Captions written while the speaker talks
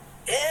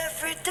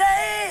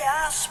day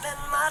I spend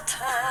my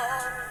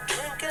time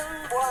drinking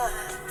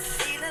wine,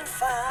 feeling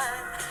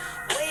fine,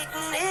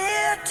 waiting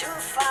here to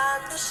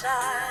find the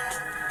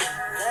sign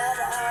that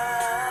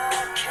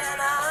I can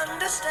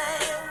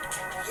understand.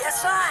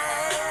 Yes, I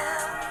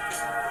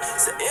am.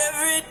 So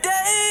every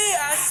day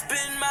I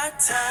spend my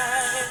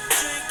time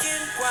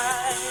drinking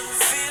wine,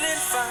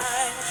 feeling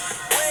fine,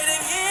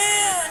 waiting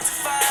here to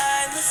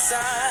find the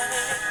sign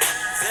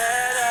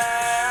that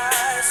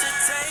I should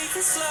take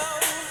it slow.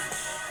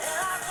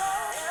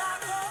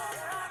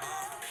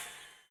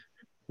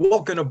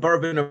 Welcome to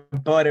Bourbon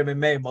and Bud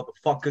MMA,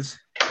 motherfuckers.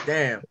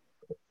 Damn.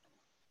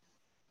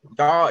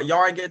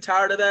 Y'all ain't get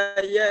tired of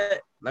that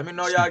yet? Let me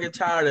know y'all get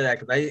tired of that,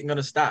 because I ain't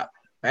gonna stop.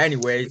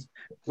 Anyways,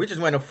 we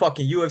just went to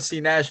fucking UFC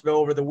Nashville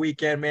over the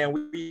weekend, man.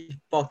 We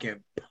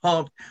fucking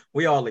pumped.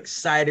 We all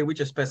excited. We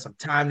just spent some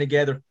time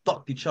together,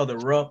 fucked each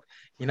other up.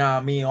 You know what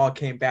I mean? All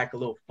came back a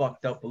little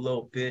fucked up a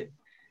little bit.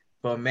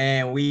 But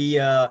man, we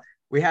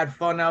had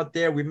fun out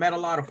there. We met a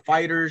lot of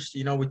fighters.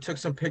 You know, we took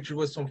some pictures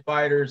with some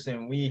fighters,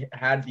 and we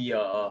had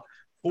the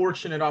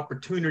fortunate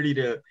opportunity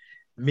to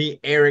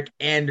meet Eryk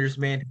Anders,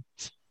 man.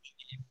 This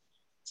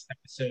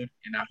episode,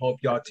 and I hope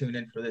y'all tune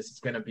in for this. It's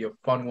gonna be a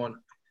fun one.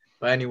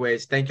 But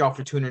anyways, thank y'all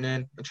for tuning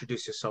in.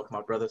 Introduce yourself,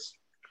 my brothers.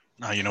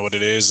 You know what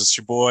it is. It's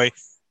your boy,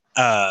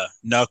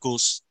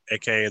 Knuckles,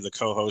 aka the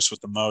co-host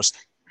with the most.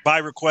 By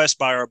request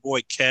by our boy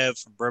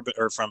Kev from Bourbon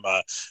or from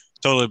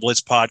Totally Blitz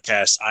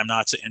podcast. I'm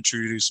not to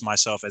introduce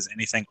myself as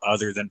anything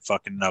other than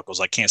fucking Knuckles.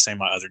 I can't say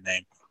my other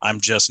name.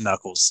 I'm just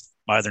Knuckles.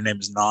 My other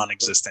name is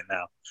non-existent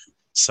now.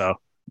 So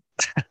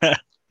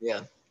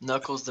yeah,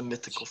 Knuckles, the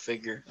mythical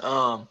figure.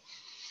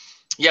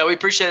 Yeah, we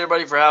appreciate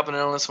everybody for hopping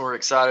in on this. We're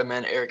excited,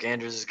 man. Eryk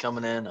Anders is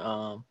coming in.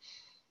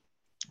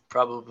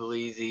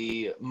 Probably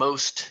the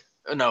most,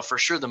 no, for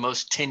sure the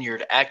most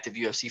tenured active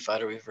UFC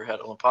fighter we've ever had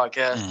on the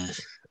podcast.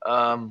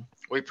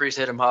 We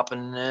appreciate him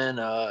hopping in.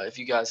 If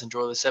you guys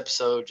enjoy this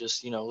episode,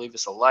 just, leave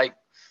us a like,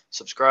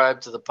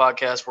 subscribe to the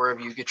podcast wherever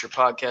you get your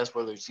podcast,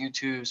 whether it's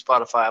YouTube,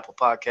 Spotify, Apple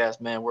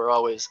Podcasts. Man, we're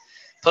always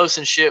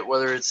posting shit,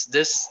 whether it's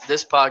this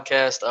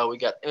podcast. We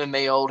got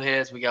MMA Old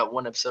Heads. We got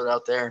one episode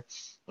out there.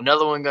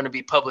 Another one going to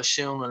be published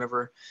soon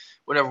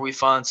whenever we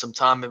find some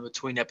time in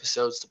between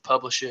episodes to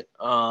publish it.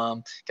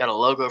 Got a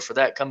logo for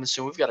that coming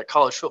soon. We've got a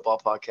college football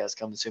podcast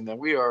coming soon, man.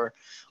 We are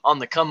on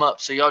the come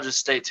up, so y'all just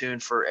stay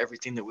tuned for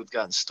everything that we've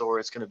got in store.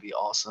 It's going to be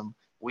awesome.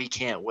 We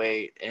can't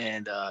wait,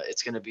 and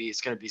it's going to be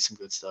some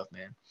good stuff,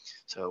 man.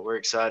 So we're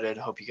excited.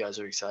 Hope you guys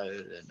are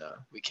excited, and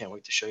we can't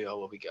wait to show y'all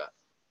what we got.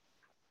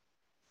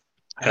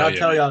 And I'll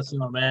tell y'all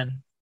something,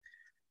 man.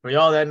 For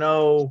y'all that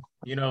know,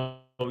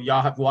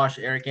 y'all have watched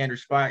Eryk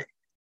Anders fight.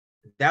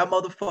 That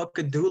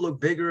motherfucker do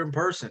look bigger in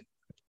person.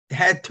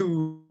 That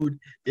dude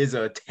is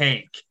a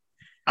tank.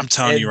 I'm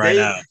telling you right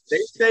now. They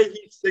say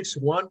he's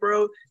 6'1",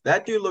 bro.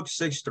 That dude looks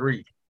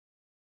 6'3".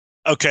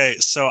 Okay,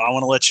 so I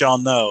want to let y'all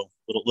know,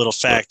 little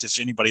fact, if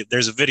anybody,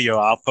 there's a video,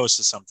 I'll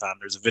post it sometime.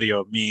 There's a video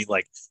of me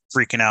like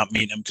freaking out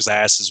meeting him because I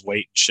asked his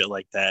weight and shit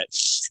like that.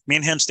 Me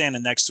and him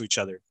standing next to each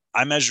other.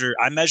 I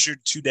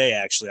measured today,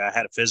 actually. I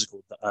had a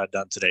physical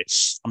done today.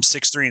 I'm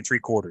 6'3"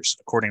 3/4,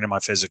 according to my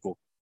physical.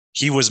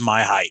 He was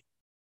my height.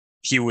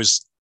 He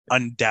was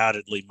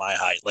undoubtedly my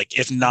height. Like,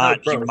 if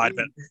not, he might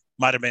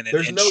have been an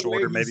inch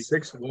shorter, maybe.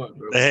 6'1",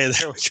 bro. Hey,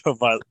 there we go.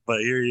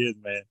 But here he is,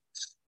 man.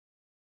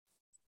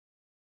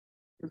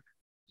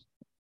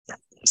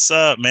 What's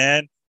up,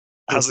 man?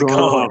 How's it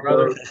going,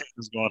 brother?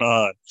 What's going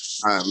on?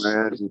 All right,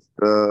 man. Just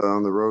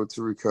on the road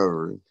to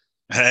recovery.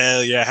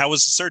 Hell yeah! How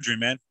was the surgery,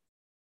 man?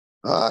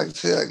 I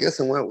guess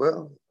it went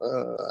well.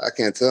 I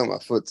can't tell. My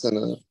foot's in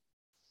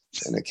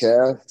a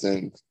cast,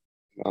 and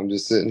I'm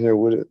just sitting here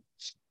with it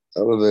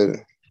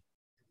elevated.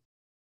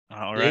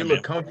 All right, you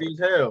look comfy as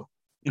hell.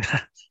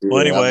 Well,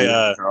 anyway,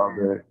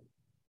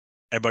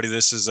 hey, buddy,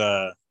 this is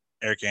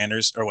Eryk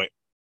Anders. Or wait,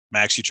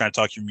 Max, you trying to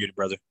talk? You're muted,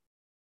 brother.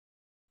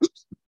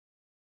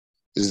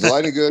 Is the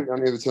lighting good? I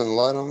need to turn the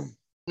light on.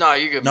 No,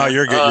 you're good. No, man.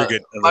 you're good. You're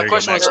good. My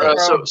question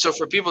was, so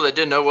for people that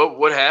didn't know,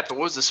 what happened?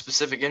 What was the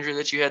specific injury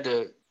that you had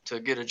to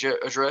get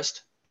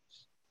addressed?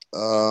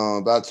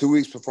 About 2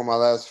 weeks before my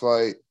last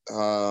fight,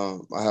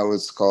 I had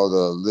what's called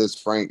a Liz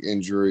Frank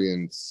injury,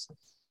 and it's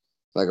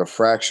like a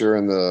fracture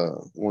in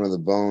one of the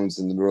bones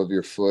in the middle of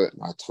your foot.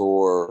 I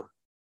tore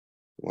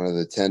one of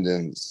the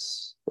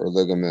tendons or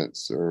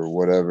ligaments or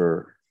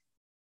whatever.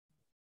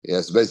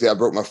 Yeah, so basically I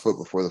broke my foot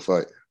before the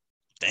fight.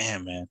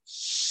 Damn, man.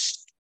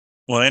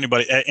 Well,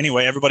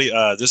 anyway, everybody,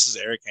 this is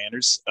Eryk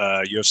Anders,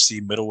 UFC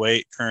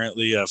middleweight,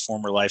 currently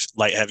former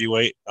light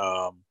heavyweight.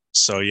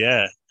 So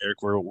yeah,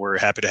 Eryk, we're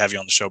happy to have you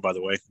on the show, by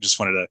the way. Just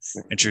wanted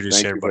to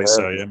introduce everybody.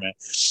 So yeah, man.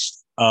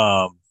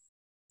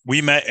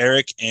 We met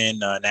Eryk in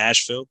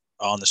Nashville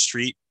on the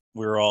street.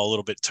 We were all a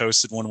little bit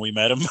toasted when we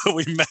met him, but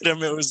we met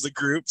him. It was the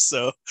group.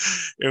 So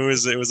it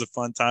was a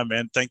fun time,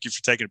 man. Thank you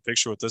for taking a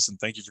picture with us, and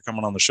thank you for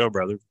coming on the show,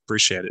 brother.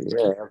 Appreciate it.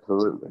 Yeah,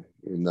 absolutely.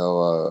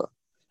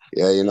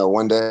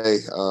 One day,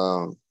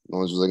 no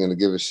one's really going to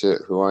give a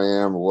shit who I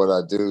am or what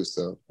I do.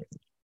 So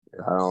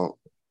I don't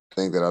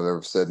think that I've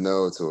ever said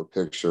no to a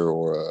picture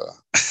or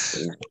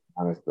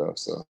kind of stuff.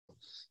 So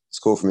It's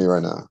cool for me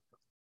right now.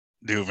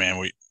 Dude, man,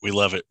 we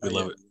love it. We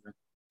love it.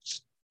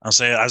 I was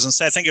gonna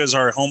say, I think it was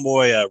our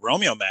homeboy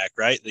Romeo Mack,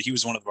 right? That he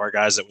was one of our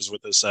guys that was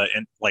with us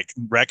and like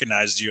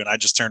recognized you, and I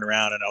just turned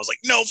around and I was like,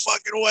 no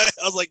fucking way!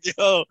 I was like,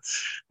 yo,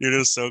 dude, it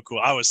was so cool.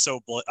 I was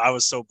so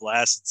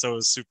blasted. So it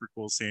was super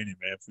cool seeing you,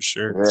 man, for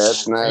sure. Yeah,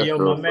 it's Hey, yo,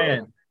 Nashville. my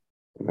man.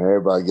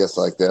 Everybody gets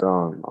like that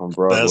on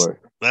Broadway.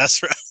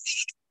 That's right.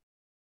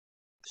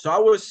 So I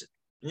was,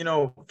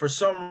 for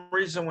some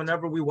reason,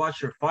 whenever we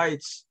watch your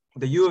fights,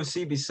 the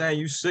UFC be saying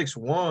you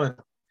 6'1".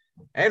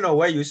 Ain't no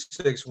way you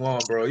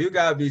 6'1", bro. You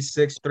gotta be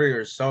 6'3"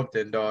 or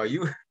something, dog.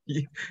 You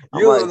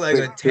look like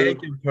a 6'2".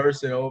 tanking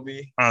person,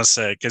 homie. I was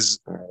say because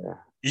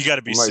you got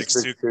to be I'm like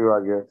 6'2".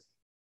 6'2", I guess.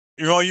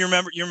 You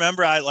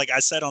remember I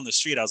said on the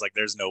street, I was like,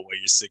 there's no way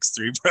you're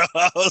 6'3", bro.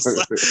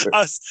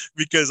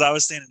 Because I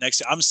was standing next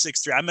to you. I'm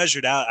 6'3". I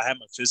measured out. I had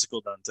my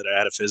physical done today. I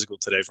had a physical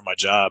today for my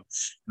job.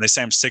 And they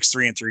say I'm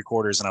 6'3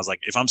 3/4. And I was like,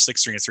 if I'm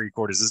 6'3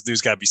 3/4, this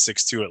dude's got to be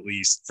 6'2" at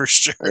least, for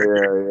sure.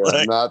 Yeah.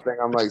 Like, No, I think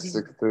I'm like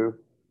 6'2".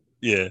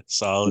 Yeah,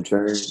 solid.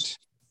 Change.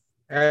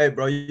 Hey,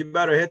 bro, you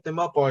better hit them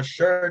up on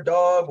shirt,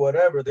 dog,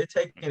 whatever. They're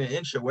taking an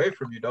inch away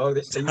from you, dog.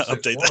 They say you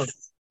 6'1".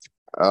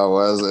 Oh,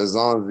 well, as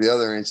long as the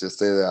other inches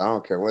stay there, I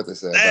don't care what they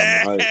say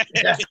about my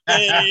height.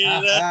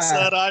 Hey, that's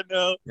what I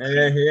know.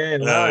 Yeah, he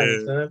ain't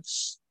lying, son.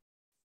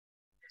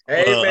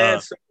 Hey, man,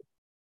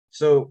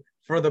 so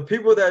for the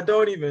people that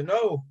don't even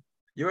know,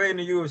 you ain't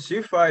a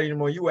UFC fight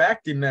anymore. You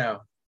acting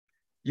now.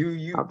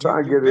 I'm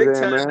trying to get it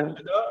in, man.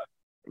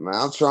 Man,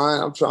 I'm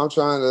trying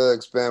to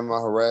expand my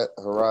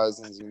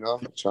horizons.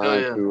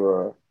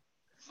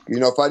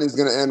 Fighting's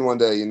gonna end one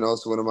day.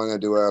 So what am I gonna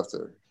do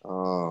after?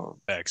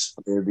 Thanks.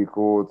 It'd be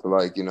cool to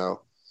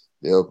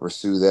be able to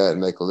pursue that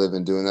and make a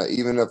living doing that,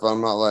 even if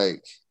I'm not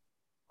like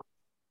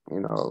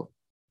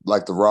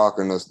The Rock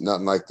or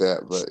nothing like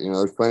that. But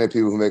there's plenty of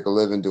people who make a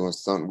living doing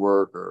stunt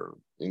work or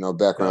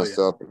background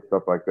stuff and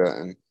stuff like that.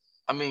 And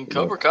I mean,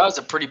 Cobra Kai's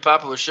a pretty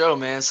popular show,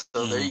 man.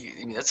 So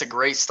that's a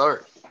great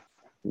start.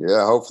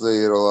 Yeah,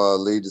 hopefully it'll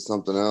lead to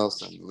something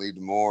else and lead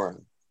to more.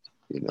 And,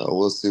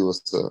 we'll see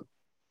what's up.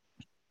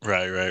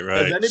 Right.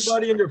 Has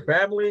anybody in your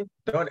family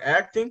done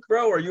acting,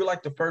 bro? Or are you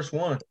like the first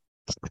one?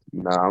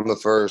 Nah, I'm the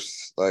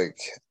first,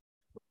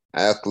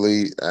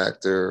 athlete,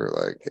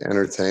 actor,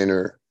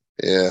 entertainer.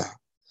 Yeah.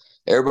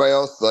 Everybody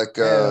else,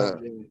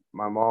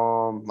 my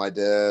mom, my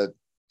dad,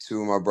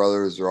 two of my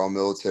brothers are all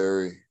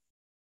military,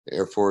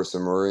 Air Force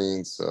and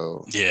Marines.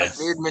 So yeah.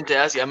 I meant to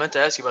ask you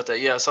about that.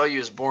 Yeah, I saw you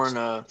was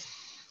born.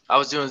 I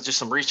was doing just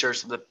some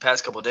research the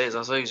past couple of days.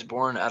 I saw you was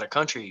born out of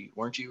country,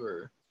 weren't you?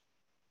 Or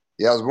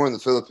yeah, I was born in the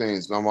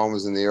Philippines. My mom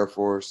was in the Air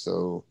Force,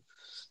 so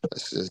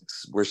that's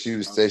just where she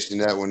was stationed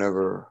at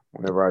whenever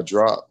I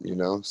dropped.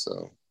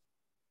 So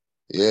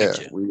yeah,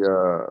 we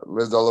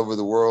lived all over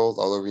the world,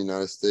 all over the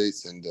United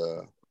States, and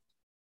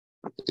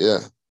yeah.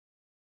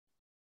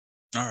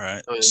 All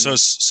right. So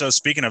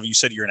speaking of, you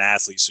said you're an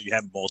athlete, so you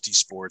have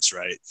multi-sports,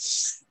 right?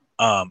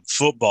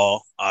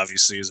 Football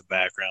obviously is a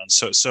background.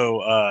 So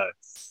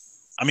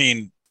I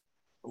mean,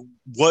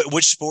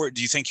 which sport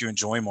do you think you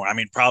enjoy more? I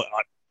mean, probably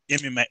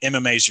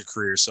MMA is your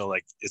career, so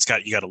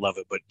you got to love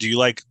it. But do you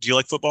like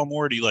football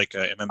more? Or do you like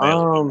MMA a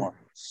little bit more?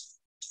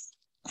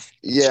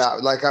 Yeah,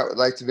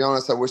 to be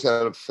honest, I wish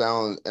I had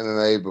found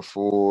MMA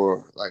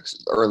before,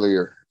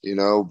 earlier,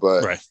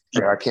 but right.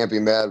 I can't be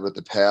mad with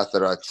the path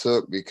that I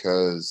took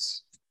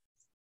because,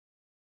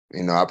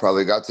 I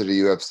probably got to the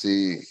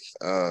UFC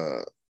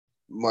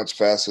much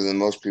faster than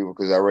most people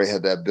because I already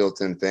had that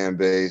built-in fan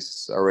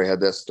base. I already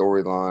had that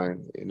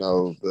storyline,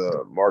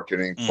 the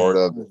marketing part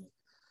of it.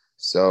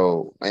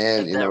 So,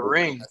 and, that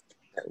ring.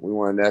 We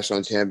won a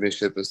national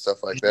championship and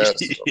stuff like that.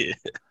 So, it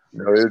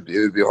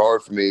would be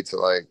hard for me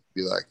to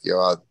be like, yo,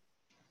 I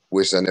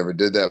wish I never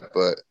did that.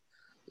 But,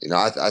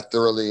 I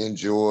thoroughly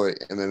enjoy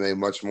MMA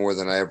much more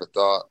than I ever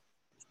thought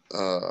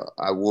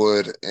I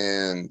would.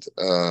 And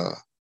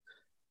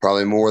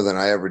probably more than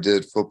I ever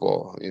did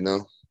football,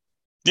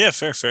 Yeah,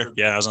 fair.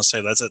 Yeah, I was gonna say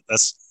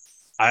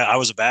I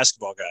was a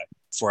basketball guy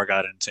before I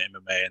got into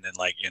MMA, and then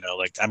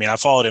I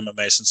followed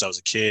MMA since I was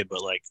a kid,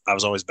 but I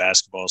was always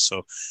basketball.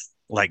 So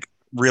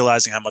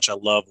realizing how much I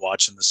love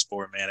watching the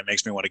sport, man, it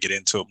makes me want to get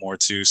into it more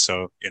too.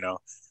 So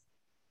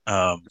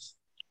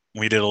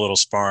we did a little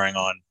sparring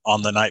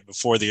on the night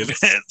before the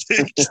event.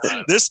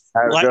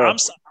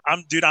 I'm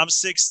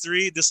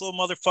 6'3". This little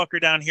motherfucker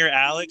down here,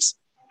 Alex,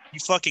 he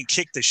fucking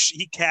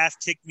he calf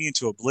kicked me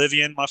into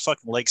oblivion. My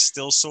fucking leg's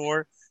still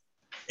sore.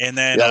 And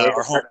then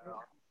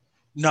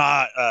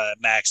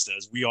Max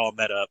does. We all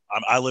met up.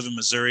 I live in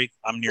Missouri.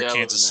 I'm near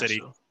Kansas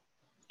City.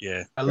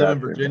 Yeah, I live in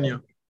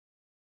Virginia.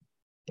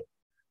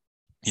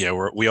 Yeah,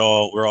 we're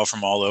all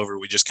from all over.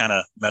 We just kind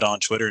of met on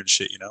Twitter and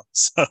shit,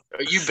 So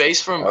Are you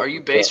based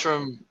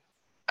from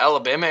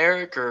Alabama,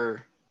 Eryk,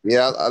 or?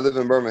 Yeah, I live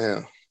in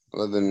Birmingham. I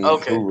live in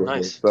Hoover,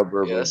 nice.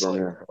 Suburb of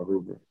Birmingham,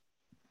 Hoover.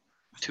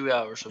 2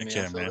 hours from me.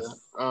 Okay, man.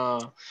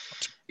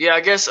 Yeah,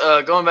 I guess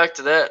going back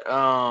to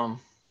that,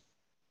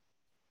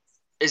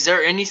 is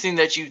there anything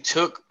that you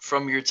took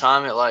from your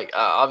time at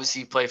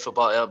obviously you play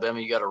football at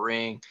Alabama, you got a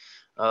ring.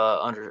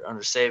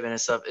 under Saban and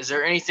stuff. Is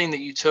there anything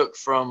that you took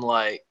from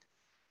like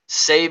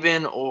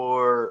Saban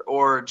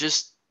or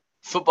just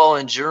football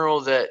in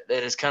general that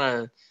has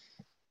kind of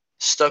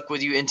stuck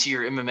with you into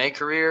your MMA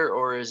career,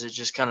 or is it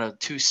just kind of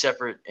two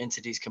separate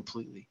entities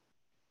completely?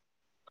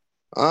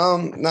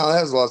 No, it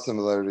has a lot of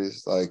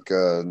similarities. Like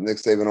Nick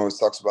Saban always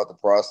talks about the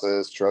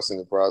process, trusting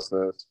the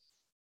process,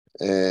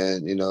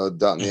 and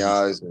dotting the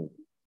I's and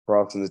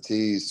crossing the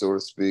T's, so to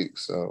speak.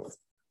 So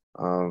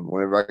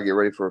whenever I get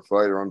ready for a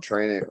fight, or I'm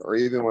training, or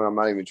even when I'm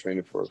not even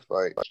training for a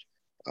fight,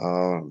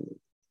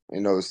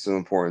 it's still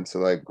important to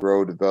like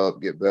grow,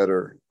 develop, get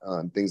better,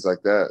 and things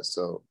like that.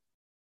 So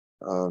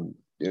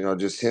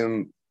just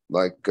him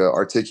like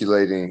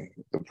articulating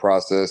the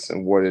process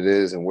and what it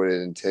is and what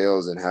it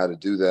entails and how to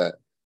do that.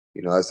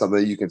 That's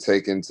something you can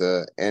take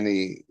into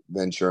any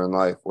venture in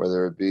life,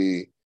 whether it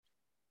be,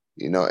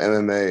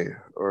 MMA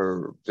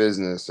or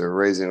business or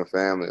raising a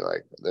family.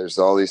 Like there's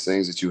all these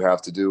things that you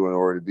have to do in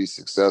order to be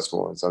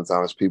successful. And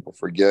sometimes people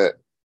forget,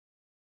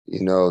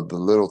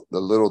 the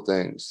little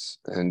things.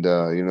 And,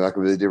 that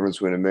could be the difference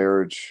between a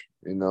marriage,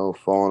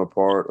 falling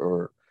apart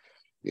or,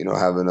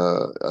 having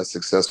a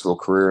successful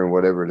career in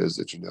whatever it is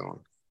that you're doing.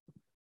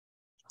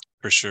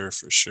 For sure.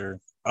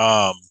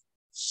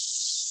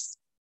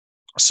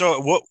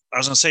 So what I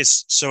was gonna say,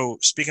 so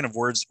speaking of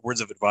words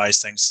of advice,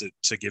 things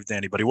to give to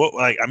anybody,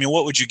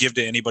 what would you give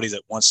to anybody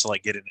that wants to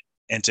like get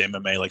into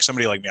MMA? Like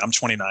somebody like me, I'm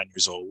 29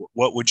 years old.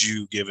 What would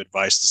you give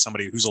advice to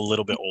somebody who's a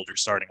little bit older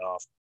starting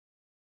off?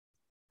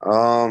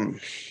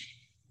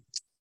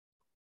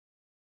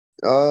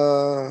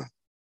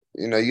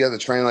 You have to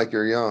train like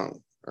you're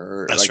young,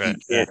 or That's like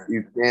right.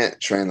 you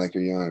can't train like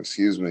you're young,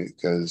 excuse me,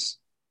 because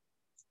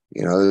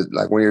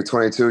like when you're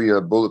 22,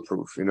 you're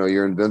bulletproof,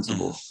 you're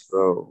invincible.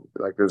 So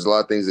like there's a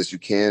lot of things that you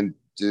can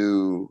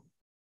do,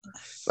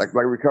 like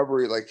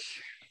recovery. Like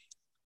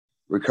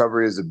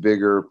recovery is a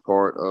bigger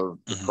part of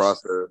the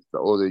process the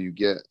older you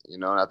get,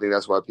 and I think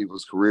that's why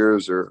people's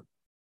careers are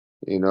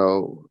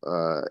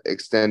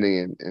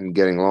extending and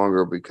getting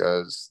longer,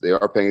 because they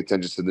are paying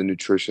attention to the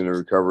nutrition and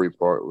recovery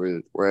part.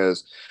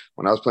 Whereas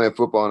when I was playing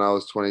football and I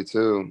was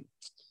 22,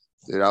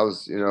 dude, I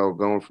was,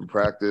 going from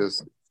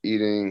practice,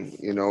 eating,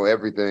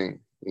 everything,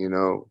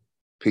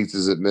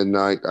 pizzas at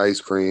midnight, ice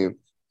cream,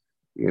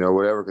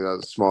 whatever, because I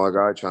was a smaller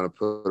guy trying to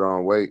put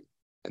on weight,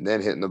 and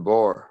then hitting the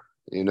bar,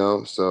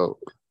 so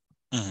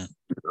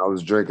I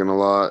was drinking a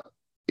lot,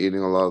 eating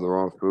a lot of the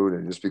wrong food.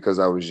 And just because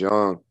I was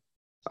young,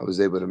 I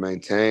was able to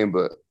maintain.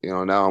 But,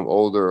 now I'm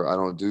older, I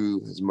don't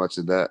do as much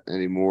of that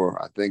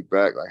anymore. I think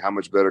back, like, how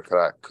much better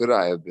could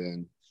I have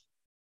been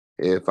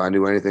if I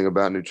knew anything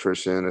about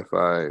nutrition, if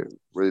I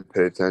really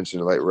paid attention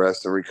to like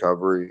rest and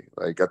recovery.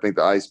 Like I think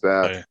the ice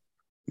bath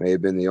may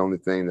have been the only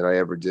thing that I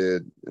ever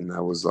did, and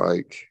that was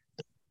like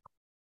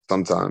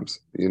sometimes,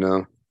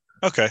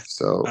 Okay.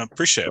 So I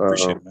appreciate it,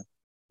 man.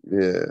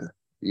 Yeah,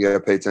 you gotta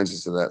pay attention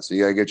to that. So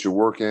you gotta get your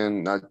work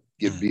in, not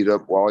get beat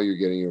up while you're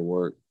getting your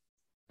work,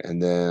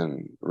 and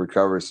then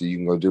recover so you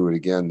can go do it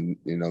again,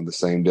 the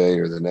same day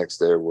or the next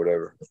day or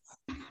whatever.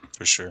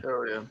 For sure.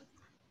 Oh yeah.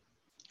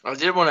 I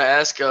did want to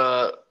ask,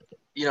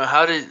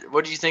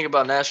 what do you think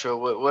about Nashville?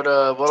 What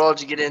all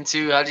did you get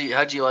into?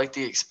 How'd you like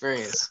the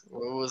experience?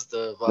 What was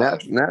the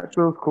vibe?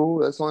 Nashville's cool.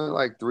 That's only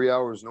like 3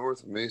 hours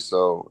north of me,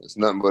 so it's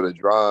nothing but a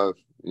drive.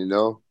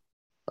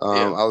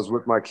 I was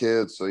with my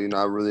kids, so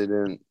I really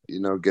didn't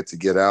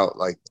get out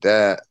like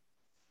that,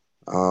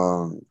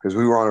 because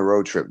we were on a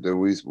road trip.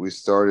 Dude, we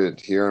started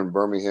here in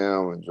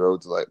Birmingham and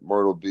drove to like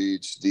Myrtle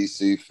Beach,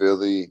 DC,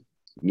 Philly,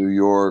 New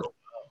York,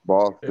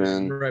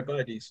 Boston. You're right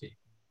by DC.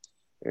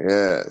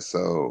 Yeah,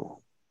 so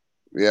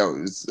yeah,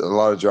 it's a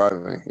lot of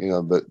driving,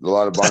 but a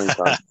lot of bonding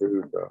time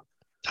too. So.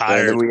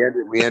 Tired. And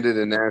then we ended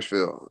in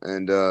Nashville,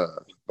 and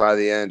by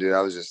the end, dude,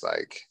 I was just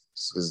like,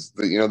 because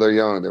they're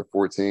young, they're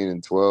 14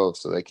 and 12,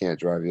 so they can't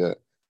drive yet.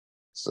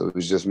 So it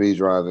was just me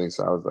driving,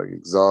 so I was like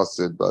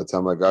exhausted by the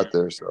time I got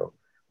there. So,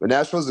 but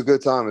Nashville's a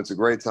good time. It's a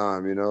great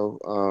time,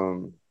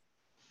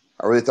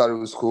 I really thought it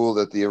was cool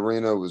that the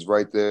arena was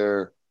right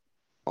there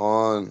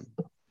on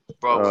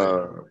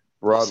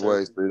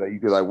Broadway, so that you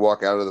could like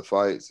walk out of the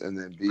fights and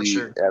then be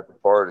at the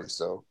party.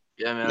 So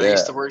yeah, man, I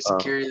used to work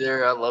security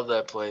there. I love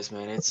that place,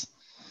 man. It's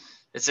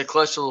a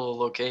clutch little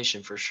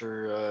location for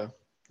sure.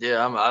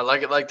 I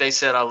like it. Like they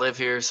said, I live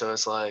here, so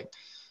it's like,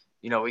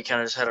 we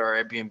kind of just had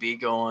our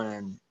Airbnb going,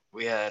 and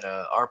we had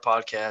our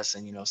podcast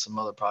and some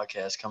other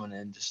podcasts coming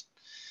in, just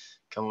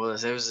come with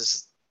us. It was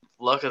just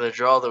luck of the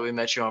draw that we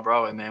met you on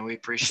Broadway, man. We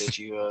appreciate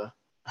you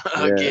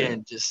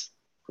again. Just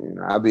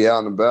I'll be out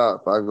and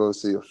about. If I go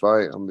see a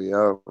fight, I'll be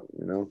out.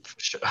 For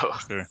sure.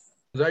 Was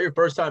that your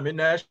first time in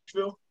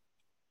Nashville?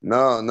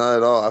 No, not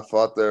at all. I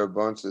fought there a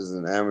bunch as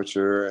an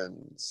amateur and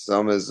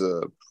some as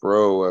a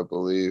pro, I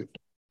believe.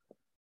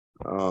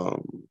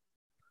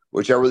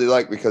 Which I really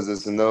like because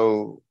it's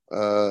no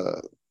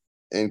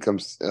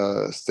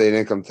state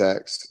income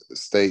tax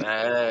state.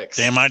 Facts.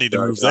 Damn, I need to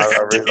move there.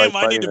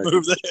 I need to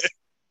move there.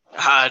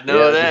 I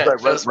know that.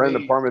 Just like rent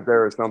an apartment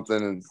there or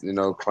something, and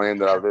claim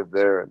that I live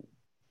there,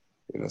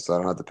 and so I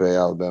don't have to pay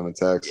Alabama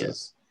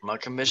taxes. My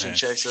commission Man.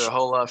 checks are a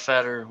whole lot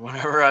fatter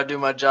whenever I do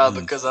my job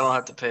because I don't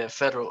have to pay a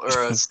federal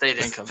or a state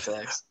income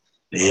tax.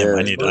 Damn, I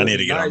Yeah. need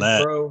to get on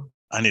that. bro.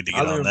 I need to I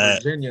get live on in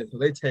that. Virginia, so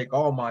they take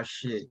all my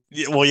shit.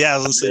 Yeah, well, yeah, I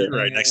was gonna say Yeah. you're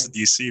right next to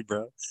DC,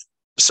 bro.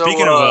 So,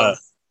 Speaking of,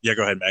 yeah,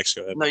 go ahead, Max.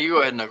 Go ahead. no, you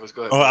go ahead, Knuckles.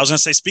 Go ahead. Oh, bro. I was gonna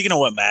say, speaking of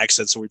what Max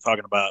said, so we're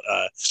talking about,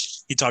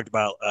 he talked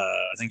about,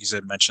 I think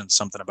you mentioned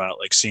something about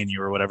like seeing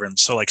you or whatever, and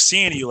so like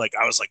seeing you, like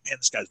I was like, man,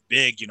 this guy's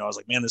big, I was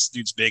like, man, this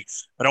dude's big,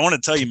 but I want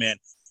to tell you, man,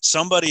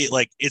 somebody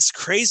like it's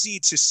crazy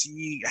to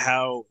see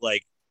how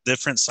like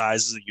different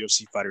sizes of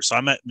UFC fighters. So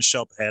I met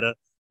Michelle Pajeda,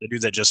 the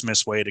dude that just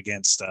missed weight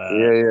against,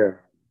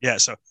 Yeah.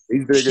 so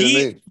He's bigger than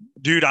me.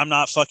 dude, I'm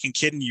not fucking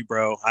kidding you,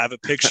 bro. I have a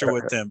picture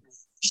with him.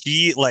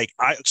 He like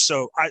I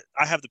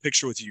have the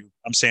picture with you.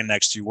 I'm standing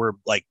next to you. We're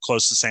like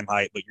close to the same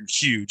height, but you're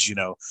huge, and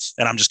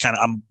I'm just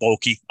I'm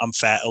bulky. I'm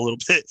fat a little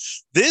bit.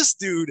 This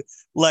dude,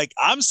 like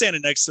I'm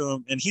standing next to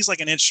him and he's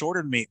like an inch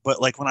shorter than me.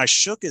 But like when I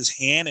shook his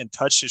hand and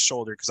touched his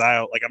shoulder, because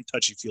I'm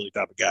touchy feely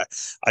type of guy.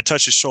 I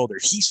touched his shoulder.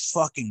 He's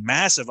fucking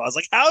massive. I was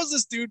like, how is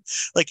this dude?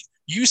 Like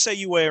you say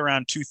you weigh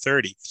around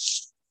 230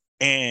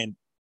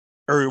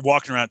 or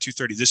walking around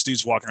 230. This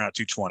dude's walking around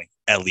 220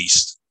 at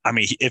least. I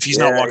mean, if he's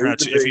not walking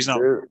around, if he's not.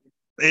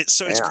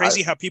 It's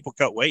crazy how people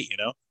cut weight,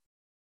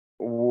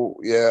 Well,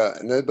 yeah,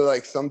 and but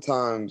like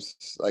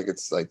sometimes, like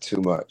it's like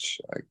too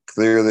much. Like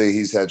clearly,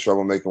 he's had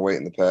trouble making weight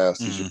in the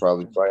past. He should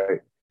probably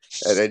fight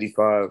at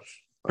 85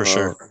 for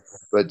sure.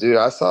 But dude,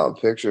 I saw a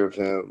picture of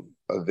him,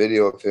 a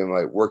video of him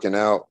like working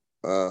out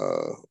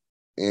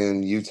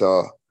in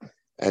Utah,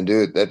 and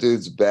dude, that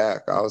dude's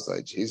back. I was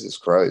like, Jesus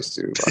Christ,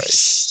 dude!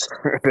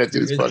 Like that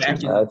dude's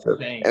fucking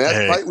massive, and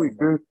that's fight week,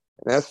 dude.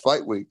 And that's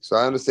fight week, so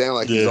I understand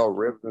like he's all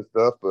ripped and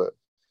stuff, but.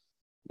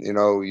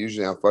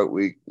 Usually on fight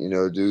week,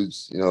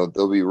 dudes,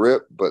 they'll be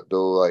ripped, but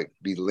they'll like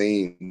be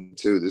lean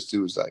too. This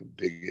dude was like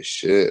big as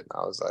shit. I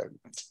was like,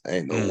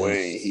 ain't no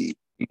way he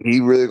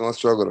really gonna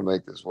struggle to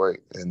make this weight.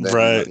 And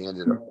then he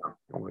ended up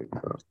weight.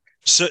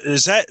 So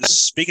is that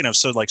speaking of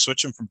like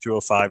switching from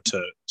 205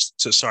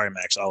 to sorry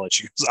Max, I'll let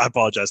you. I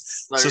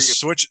apologize. No,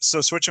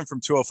 switching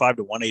from 205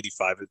 to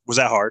 185, was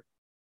that hard?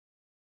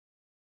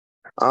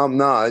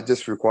 No, it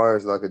just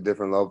requires like a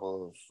different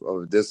level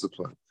of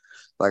discipline.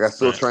 Like I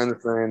still train the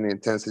same, the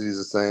intensity is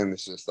the same.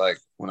 It's just like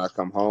when I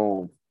come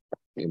home,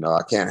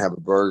 I can't have a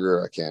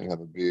burger, I can't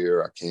have a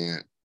beer, I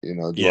can't, do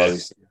all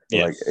these things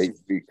for like 8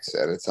 weeks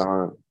at a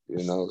time,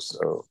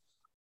 So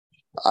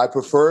I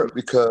prefer it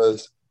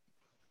because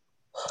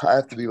I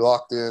have to be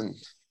locked in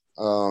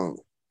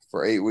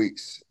for 8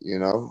 weeks,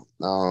 and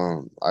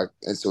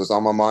so it's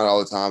on my mind all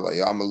the time. Like,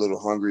 I'm a little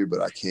hungry,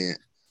 but I can't,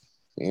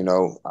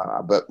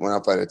 but when I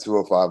fight at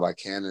 205, I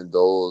can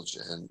indulge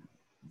and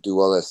do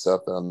all that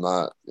stuff that I'm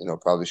not,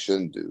 probably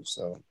shouldn't do.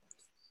 So,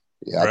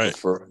 I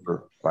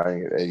prefer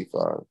fighting at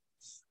 85.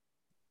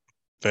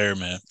 Fair,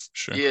 man.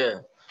 Sure. Yeah.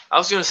 I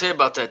was going to say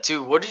about that,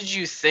 too. What did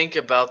you think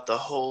about the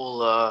whole,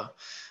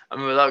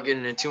 without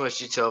getting into too much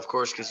detail, of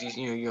course, because,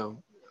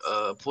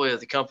 employee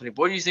of the company. But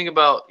what do you think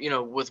about,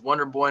 with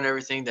Wonder Boy and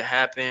everything that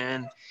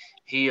happened?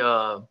 He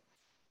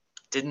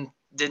didn't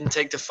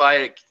take the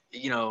fight,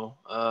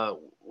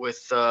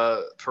 with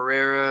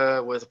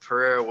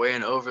Pereira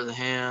weighing over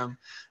him.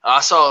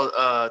 I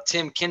saw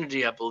Tim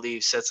Kennedy, I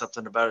believe, said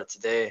something about it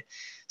today,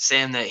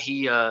 saying that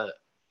he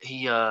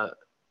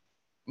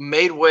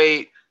made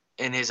weight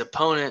and his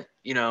opponent,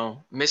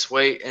 missed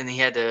weight, and he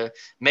had to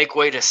make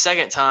weight a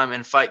second time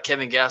and fight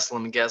Kevin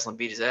Gastelum, and Gastelum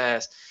beat his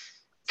ass.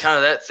 Kind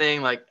of that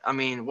thing. Like, I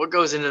mean, what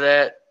goes into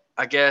that?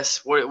 I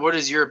guess. What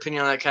is your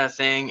opinion on that kind of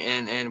thing?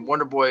 And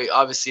Wonder Boy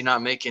obviously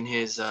not making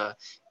his.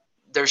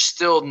 There's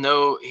still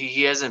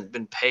he hasn't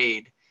been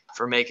paid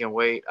for making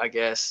weight, I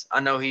guess. I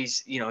know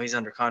he's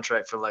under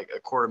contract for like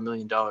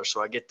 $250,000,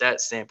 so I get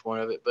that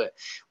standpoint of it. But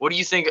what do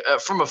you think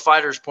from a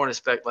fighter's point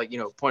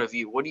of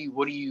view? What do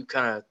you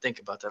kind of think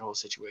about that whole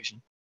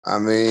situation? I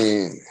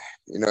mean,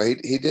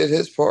 he did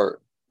his part.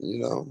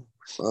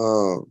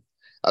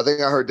 I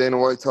think I heard Dana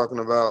White talking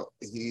about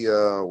he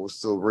will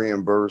still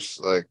reimburse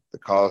like the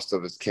cost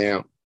of his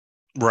camp.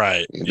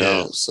 Right.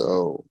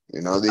 So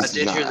at least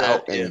he's not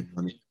out any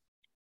money.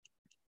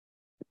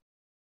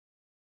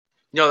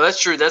 No,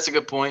 that's true. That's a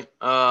good point.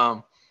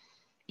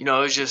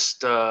 It's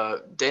just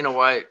Dana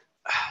White.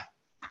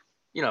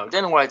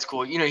 Dana White's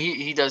cool.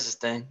 He does his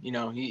thing.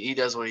 He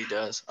does what he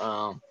does.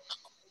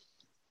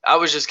 I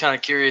was just kind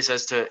of curious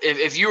as to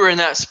if you were in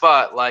that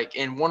spot, like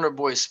in Wonder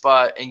Boy's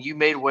spot, and you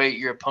made weight,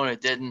 your opponent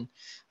didn't,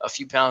 a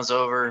few pounds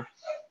over.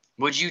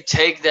 Would you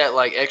take that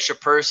like extra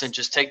person,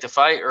 just take the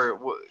fight, or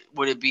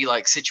would it be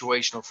like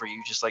situational for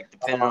you, just like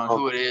depending on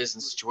who it is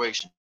and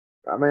situation?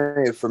 I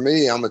mean, for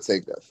me, I'm gonna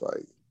take that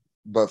fight.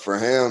 But for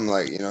him,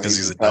 like,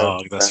 he's a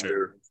dog. That's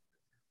true.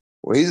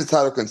 Well, he's a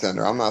title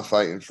contender. I'm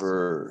fighting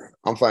for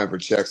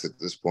checks at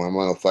this point. I'm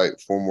going to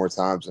fight 4 more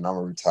times and I'm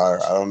going to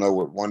retire. I don't know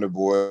what Wonder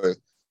Boy,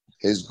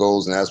 his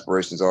goals and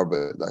aspirations are,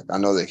 but like, I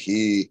know that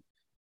he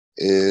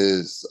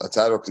is a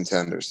title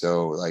contender.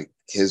 So like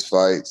his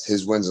fights,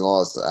 his wins and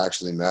losses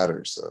actually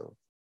matter. So,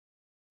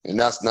 and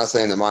that's not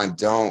saying that mine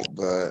don't,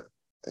 but,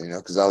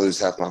 because I lose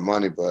half my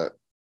money, but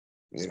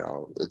you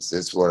know,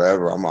 it's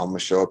whatever. I'm gonna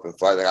show up and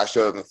fight. Like I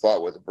showed up and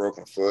fought with a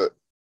broken foot.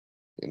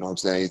 You know what I'm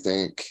saying? You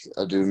think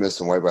a dude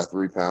missing weight by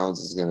 3 pounds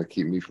is gonna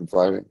keep me from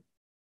fighting?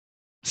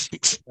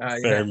 Yeah.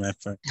 Fair, man.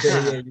 Fair.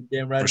 Yeah, you're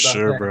damn right For about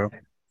sure,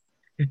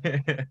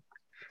 that.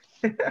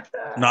 bro.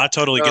 No, I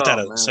totally get Oh,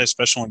 that. man.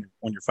 Especially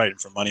when you're fighting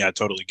for money, I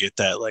totally get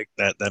that. Like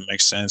that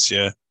makes sense.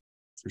 Yeah,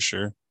 for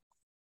sure.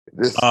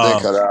 This thing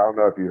cut out. I don't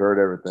know if you heard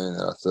everything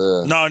that I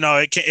said. No,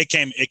 it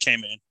came in. It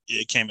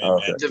came in,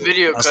 Okay. man. The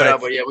video I'll cut say-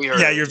 out, but yeah, we heard.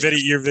 Yeah,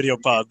 it. your video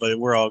pod, but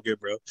we're all good,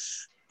 bro.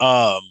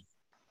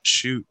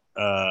 Shoot.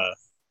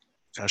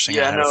 Gosh, dang,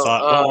 Yeah, I had no, a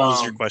thought. What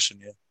was your question?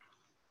 Yeah.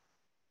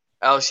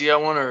 Alex, you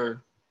got one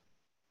or?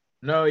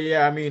 No,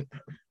 yeah, I mean,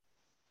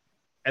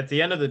 at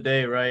the end of the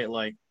day, right?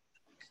 Like,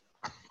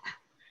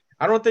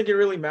 I don't think it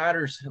really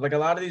matters. Like a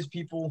lot of these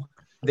people,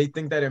 they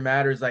think that it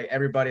matters. Like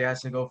everybody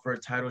has to go for a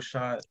title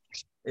shot.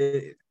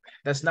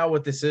 That's not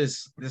what this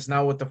is. This is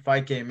not what the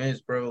fight game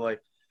is, bro.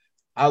 Like,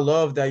 I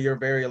love that you're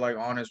very like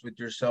honest with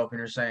yourself and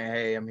you're saying,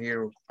 "Hey, I'm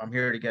here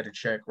to get a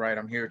check, right?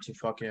 I'm here to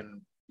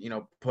fucking,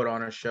 put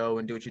on a show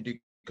and do what you do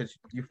because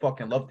you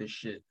fucking love this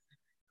shit."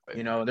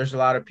 You know, there's a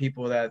lot of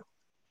people that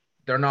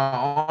they're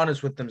not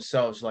honest with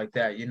themselves like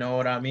that. You know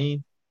what I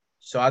mean?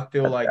 So I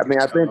feel like I mean,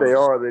 I think they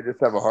are. They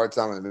just have a hard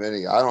time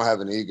admitting it. I don't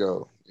have an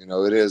ego. You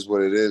know, it is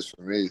what it is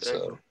for me.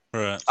 So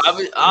Right.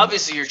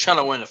 Obviously, you're trying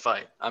to win a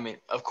fight. I mean,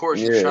 of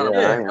course, you're trying to win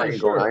a I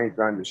fight. ain't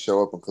trying to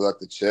show up and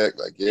collect a check.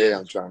 Like,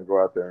 I'm trying to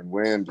go out there and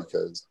win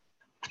because,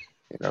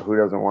 who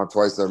doesn't want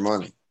twice their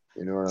money?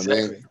 You know what I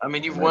mean? I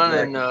mean, you've won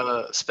in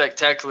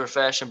spectacular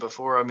fashion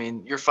before. I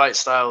mean, your fight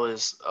style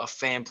is a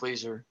fan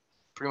pleaser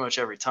pretty much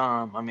every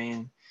time. I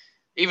mean,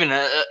 even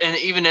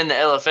in the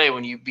LFA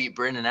when you beat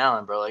Brendan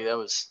Allen, bro, like that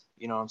was,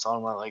 what I'm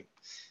talking about. Like,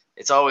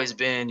 it's always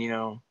been,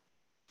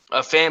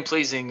 a fan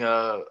pleasing,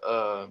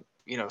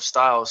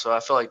 style. So I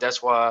feel like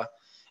that's why,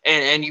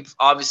 and you've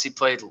obviously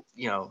played,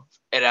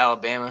 at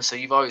Alabama, so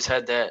you've always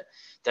had that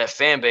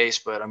fan base.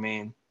 But I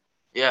mean,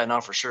 yeah,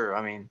 no, for sure.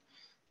 I mean,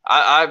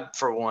 I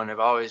for one have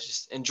always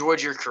just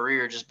enjoyed your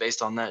career just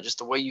based on that, just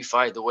the way you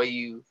fight, the way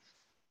you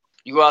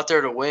go out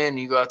there to win,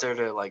 you go out there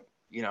to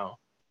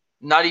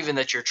not even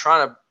that you're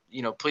trying to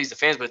please the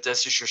fans, but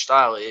that's just your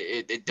style.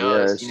 It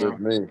does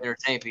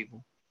entertain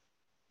people.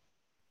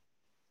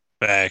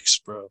 Facts,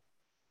 bro.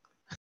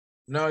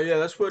 No, yeah,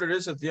 that's what it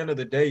is at the end of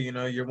the day.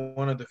 You're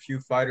one of the few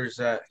fighters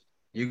that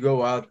you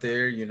go out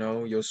there,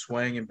 you'll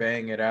swing and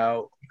bang it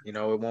out. It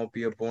won't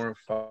be a boring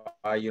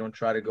fight. You don't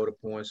try to go to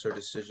points or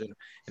decision.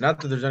 And not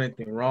that there's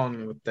anything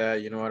wrong with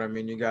that, you know what I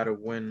mean? You got to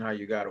win how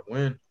you got to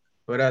win.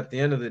 But at the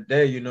end of the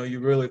day, you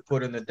really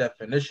put in the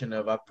definition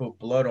of I put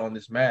blood on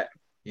this mat.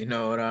 You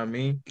know what I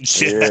mean?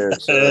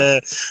 Yeah,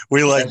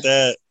 we like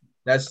that.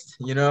 That's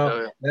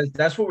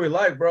that's what we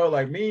like, bro.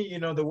 Like me,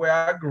 the way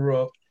I grew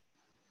up,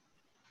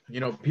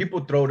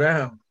 people throw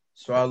down.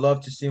 So I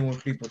love to see when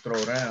people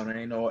throw down.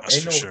 Ain't no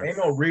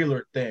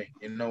realer thing.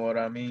 You know what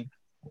I mean?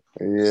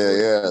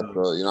 Yeah.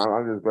 So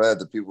I'm just glad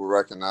that people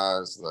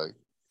recognize what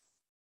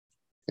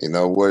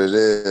it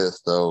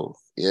is. So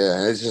yeah,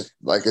 and it's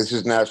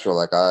just natural.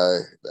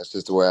 That's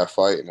just the way I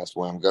fight, and that's the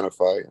way I'm gonna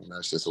fight, and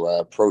that's just the way I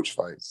approach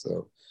fights.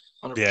 So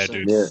 100%. Yeah,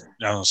 dude. Yeah.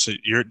 No, so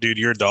you're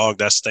a dog.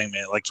 That's the thing,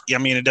 man. Like, I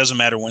mean, it doesn't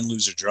matter win,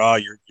 lose, or draw.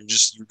 You're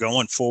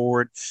going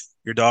forward.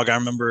 Your dog. I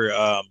remember.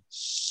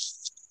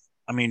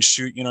 I mean,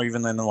 shoot.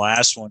 Even in the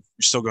last one,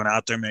 you're still going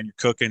out there, man. You're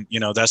cooking.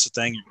 That's the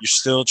thing. You're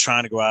still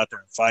trying to go out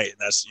there and fight.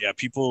 And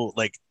people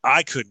like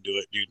I couldn't do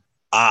it, dude.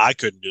 I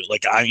couldn't do it.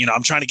 Like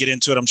I'm trying to get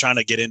into it. I'm trying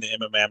to get into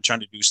MMA. I'm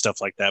trying to do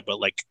stuff like that. But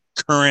like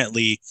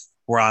currently,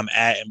 where I'm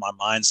at in my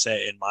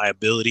mindset and my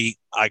ability,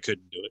 I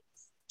couldn't do it.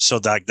 So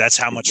that's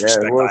how much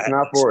respect well, I it's have.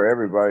 not for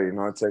everybody.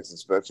 It takes a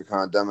special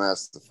kind of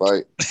dumbass to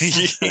fight,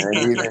 and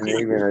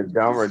even a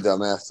dumber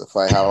dumbass to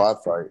fight how I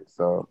fight.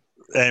 So,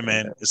 hey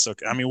man, it's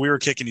okay. I mean, we were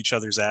kicking each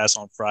other's ass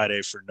on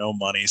Friday for no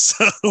money,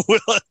 so dude,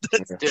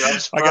 I'm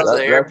surprised the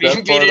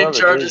Airbnb didn't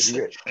charge us.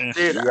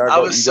 Dude, I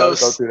was so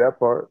go through that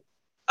part.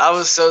 I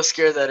was so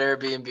scared that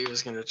Airbnb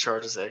was going to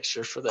charge us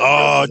extra for that.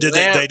 Oh, did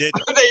they? They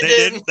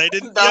didn't. They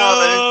didn't.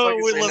 No,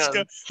 Let's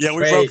go. Yeah, we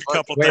broke a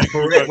couple things.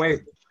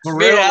 For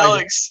Me real, and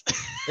Alex.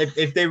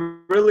 If they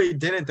really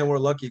didn't, then we're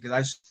lucky because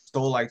I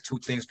stole like 2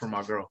 things from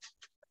my girl.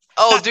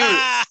 Oh, dude,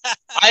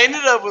 I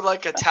ended up with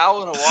like a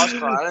towel and a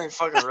washcloth. I didn't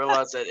fucking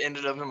realize that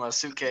ended up in my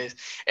suitcase.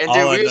 And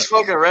dude, we was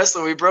fucking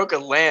wrestling. We broke a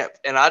lamp,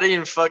 and I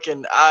didn't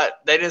fucking.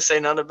 They didn't say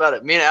nothing about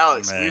it. Me and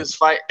Alex, we was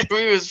fighting.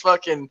 We was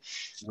fucking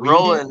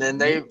rolling, and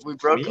we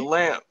broke a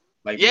lamp.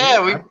 Like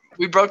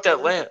we broke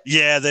that lamp.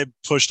 Yeah, they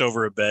pushed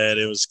over a bed.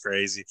 It was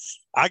crazy.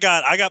 I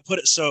got put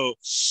it so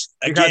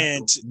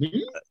again.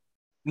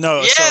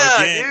 No, yeah,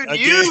 so again, dude,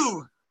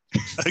 you.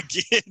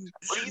 Again.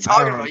 What are you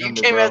talking about? You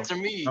came after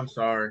me. I'm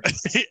sorry.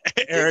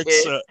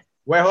 Eric's.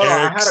 Wait, hold on.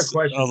 I had a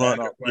question.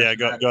 Yeah,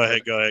 go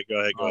ahead,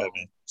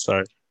 man.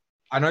 Sorry.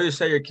 I know you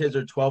say your kids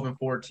are 12 and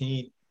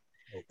 14,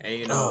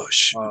 and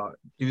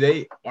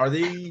are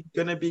they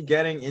gonna be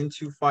getting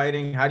into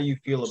fighting? How do you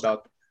feel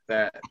about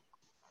that?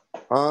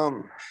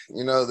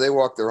 They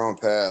walk their own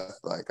path.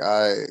 Like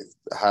I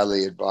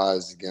highly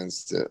advise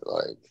against it.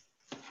 Like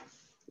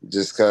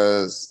just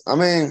because, I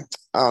mean,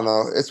 I don't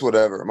know. It's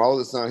whatever. My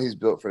oldest son, he's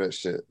built for that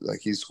shit. Like,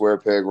 he's square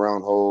peg,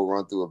 round hole,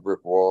 run through a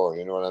brick wall.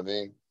 You know what I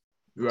mean?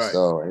 Right.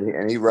 So,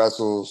 and he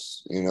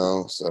wrestles, you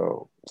know,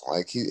 so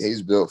like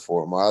he's built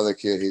for it. My other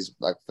kid, he's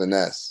like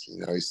finesse, you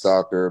know, he's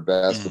soccer,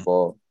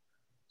 basketball.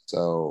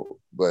 So,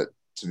 but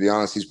to be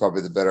honest, he's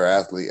probably the better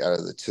athlete out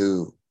of the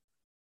two.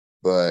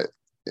 But,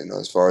 you know,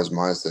 as far as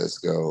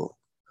mindsets go,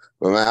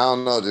 but man, I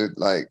don't know, dude.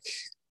 Like,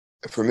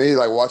 for me,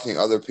 like watching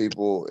other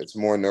people, it's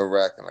more nerve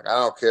wracking. Like, I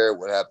don't care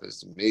what happens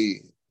to me.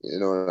 You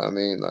know what I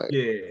mean? Like,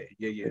 Yeah.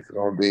 it's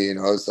gonna be, you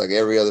know, it's like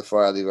every other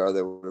fight I leave out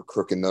there with a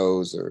crooked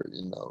nose or,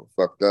 you know,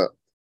 fucked up.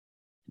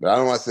 But I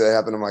don't want to say that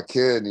happened to my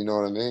kid, you know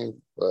what I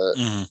mean? But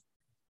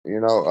you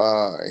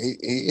know,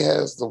 he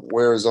has to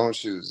wear his own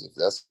shoes. If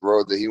that's the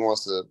road that he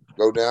wants to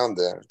go down,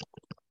 then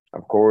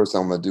of course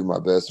I'm gonna do my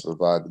best to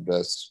provide the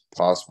best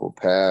possible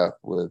path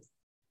with,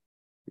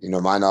 you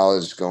know, my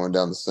knowledge going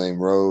down the same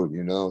road,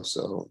 you know.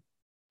 So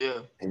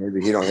Yeah.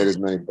 maybe he don't hit as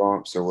many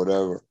bumps or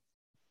whatever.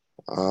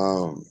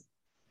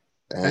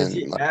 Has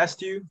he And like,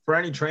 asked you for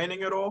any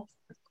training at all?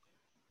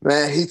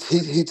 man,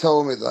 he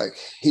told me like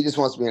he just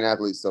wants to be an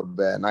athlete so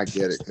bad, and I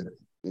get it. 'Cause,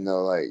 you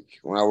know, like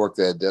when I worked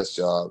at a desk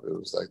job, it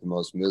was like the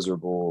most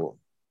miserable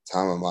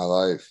time of my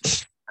life.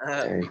 Me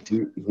And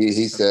too.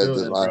 he said feel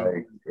that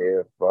that,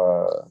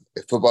 bro. like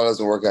if football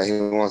doesn't work out, he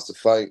wants to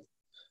fight.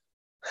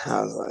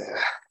 I was like,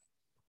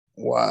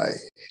 why?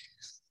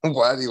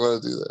 Why do you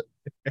want to do that?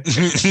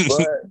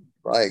 But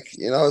like,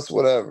 you know, it's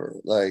whatever.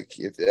 Like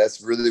if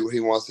that's really what he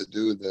wants to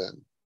do,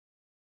 then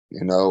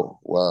you know,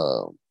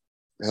 well,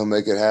 he'll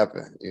make it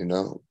happen. You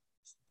know.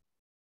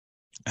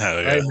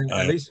 Hell yeah. Right, man.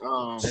 Yeah.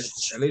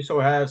 At least he'll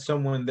have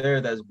someone there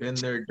that's been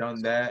there,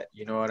 done that.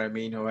 You know what I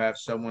mean? He'll have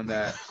someone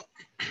that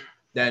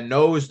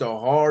knows the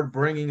hard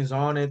bringings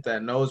on it,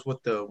 that knows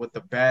what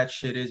the bad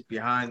shit is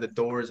behind the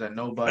doors that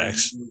nobody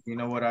Nice. knows. You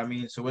know what I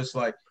mean? So it's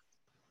like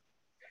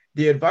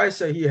the advice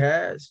that he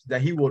has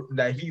that he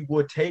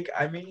would take,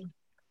 I mean,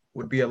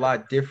 would be a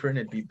lot different.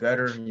 It'd be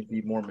better. He'd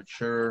be more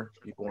mature,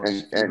 be more And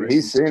experienced.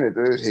 he's seen it,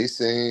 dude. He's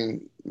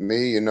seen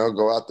me, you know,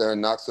 go out there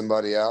and knock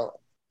somebody out.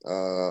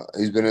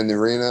 He's been in the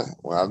arena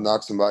when I've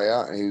knocked somebody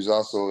out, and he was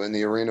also in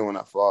the arena when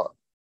I fought,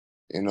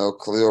 you know,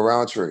 Khalil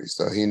Roundtree.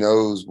 So he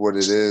knows what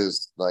it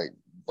is, like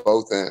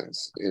both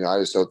ends. You know, I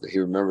just hope that he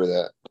remember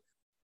that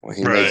when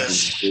he makes Right. the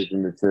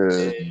decision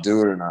to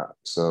do it or not.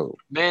 So,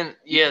 Man,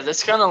 yeah,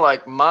 that's kind of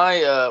like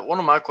my one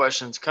of my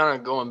questions, kind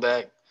of going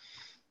back,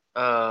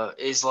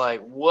 is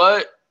like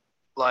what,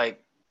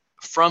 like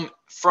from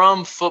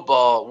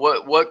football,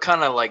 what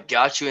kind of like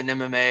got you in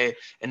MMA,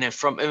 and then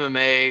from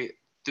MMA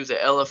through the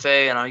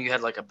LFA, and I know you had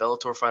like a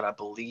Bellator fight, I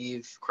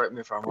believe. Correct me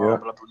if I'm wrong, yeah.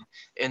 but I believe.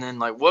 And then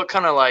like what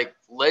kind of like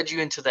led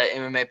you into that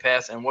MMA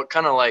path, and what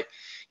kind of like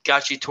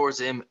got you towards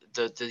the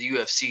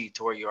UFC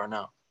to where you are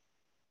now?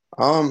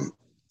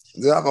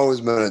 Dude, I've always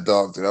been a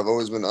dog, dude. I've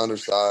always been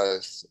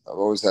undersized. I've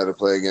always had to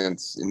play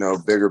against, you know,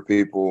 bigger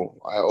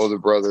people. I have older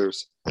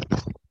brothers.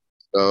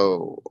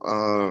 So,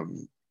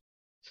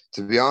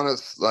 to be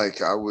honest,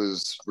 like I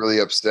was really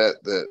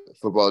upset that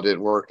football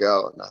didn't work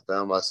out, and I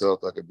found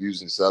myself like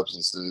abusing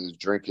substances,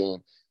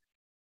 drinking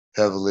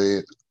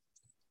heavily,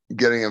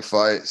 getting in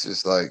fights,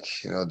 just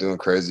like, you know, doing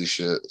crazy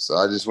shit. So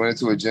I just went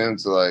into a gym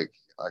to like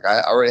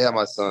I already had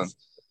my son,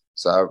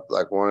 so I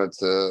like wanted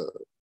to.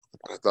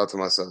 I thought to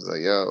myself,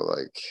 like, yo,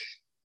 like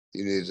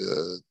you need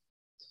to,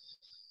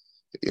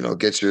 you know,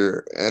 get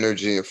your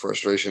energy and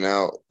frustration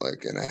out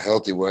like in a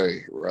healthy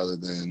way rather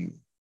than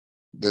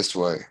this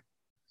way.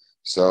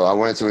 So I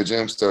went to a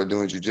gym, started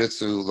doing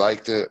jujitsu,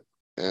 liked it,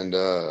 and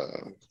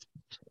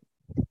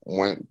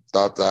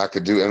thought that I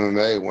could do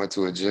MMA. Went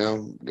to a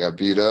gym, got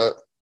beat up,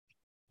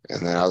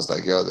 and then I was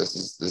like, "Yo, this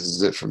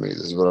is it for me.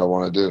 This is what I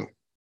want to do."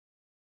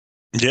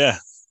 Yeah,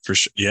 for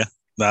sure. Yeah.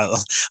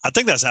 I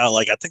think that's how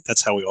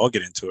we all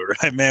get into it,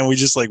 right, man? We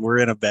just like we're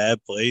in a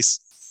bad place.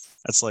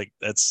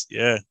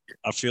 Yeah.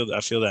 I feel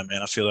that,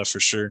 man. I feel that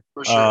for sure.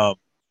 For sure.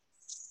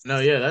 No,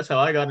 yeah, that's how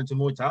I got into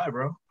Muay Thai,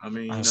 bro. I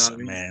mean, you know what I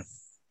mean? Man,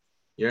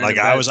 You're in a like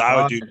bad I would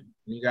spot. do.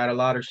 You got a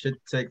lot of shit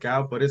to take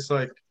out, but it's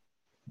like,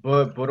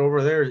 but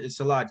over there, it's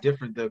a lot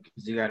different though,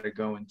 because you got to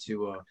go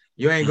into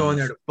you ain't going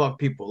there to fuck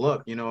people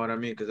up, you know what I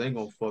mean? Because they ain't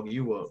gonna fuck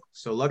you up.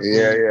 So Yeah, luckily,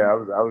 yeah.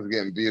 I was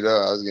getting beat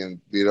up. I was getting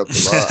beat up a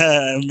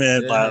lot.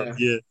 Man, yeah,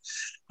 yeah.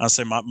 I'll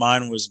say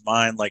mine was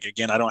mine. Like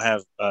again, I don't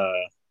have.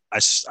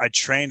 I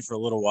trained for a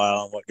little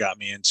while, and what got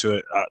me into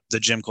it, the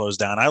gym closed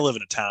down. I live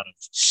in a town of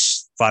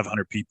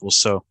 500 people,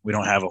 so we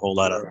don't have a whole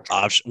lot of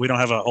options. We don't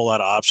have a whole lot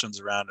of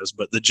options around us.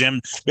 But we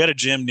had a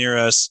gym near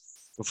us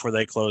before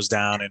they closed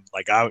down, and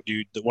like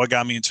what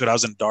got me into it, I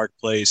was in a dark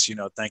place, you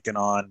know, thinking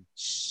on,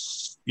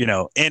 you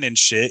know, and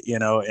shit, you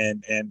know,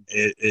 and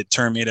it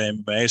turned me to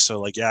MMA. So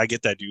like, yeah, I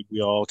get that, dude.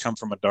 We all come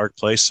from a dark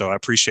place, so I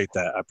appreciate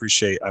that. I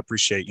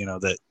appreciate, you know,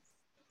 that.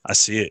 I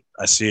see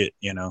it,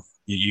 you know,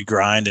 you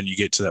grind and you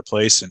get to that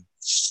place, and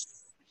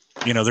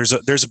you know, there's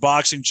a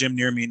boxing gym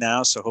near me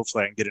now. So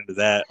hopefully I can get into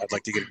that. I'd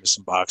like to get into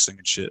some boxing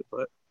and shit,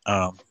 but,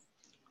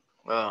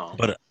 Wow.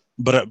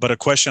 but a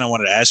question I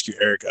wanted to ask you,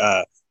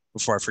 Eryk,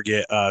 before I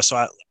forget.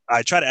 So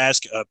I try to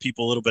ask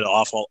people a little bit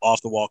off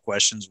the wall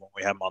questions when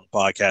we have them on the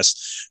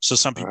podcast. So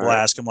some people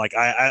ask them like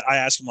I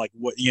ask them like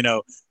what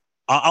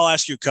I'll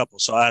ask you a couple.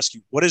 So I'll ask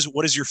you what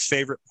is your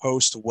favorite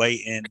post weigh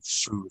in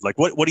food? Like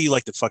what do you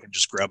like to fucking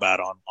just grub out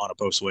on a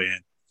post weigh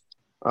in?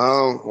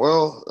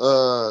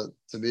 To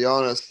be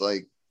honest,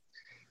 like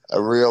I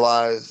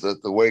realized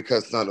that the weight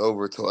cut's not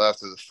over till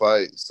after the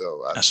fight.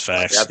 So That's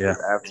facts. after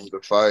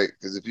the fight,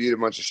 because if you eat a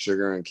bunch of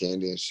sugar and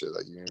candy and shit,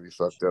 like you're gonna be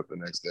fucked up the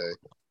next day.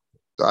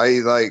 So I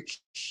eat like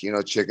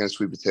chicken,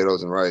 sweet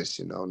potatoes, and rice.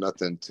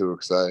 Nothing too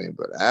exciting.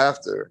 But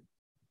after,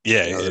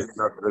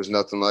 there's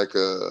nothing like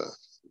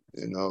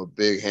a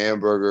big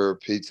hamburger,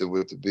 pizza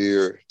with the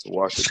beer to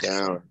wash it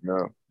down.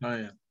 Oh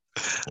yeah.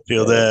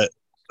 Feel that.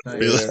 Yeah,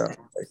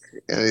 like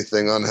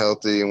anything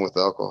unhealthy and with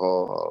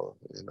alcohol,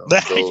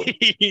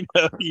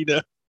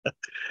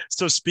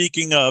 So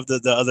speaking of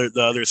the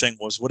other thing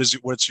was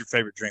what's your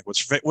favorite drink?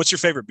 What's your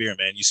favorite beer,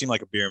 man? You seem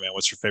like a beer man.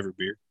 What's your favorite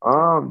beer?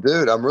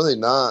 Dude, I'm really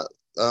not.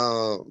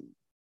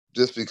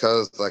 Just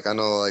because like I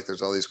know like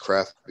there's all these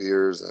craft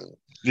beers and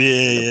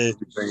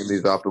bringing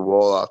these off the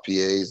wall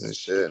IPAs and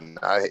shit, and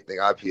I think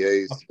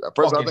IPAs.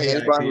 Personally, I think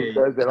anybody who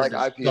says they like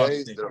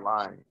IPAs, they're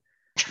lying.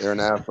 They're an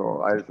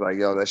asshole. I just like,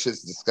 that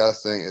shit's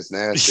disgusting. It's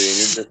nasty.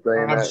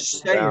 And you're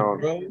just saying that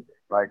bro.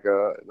 Like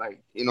what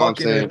I'm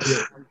saying?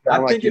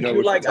 I think if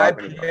you like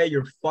IPA,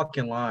 you're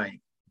fucking lying.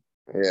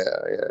 Yeah,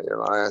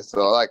 you're lying.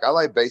 So like, I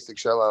like basic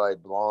shit. I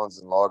like blondes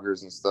and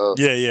lagers and stuff.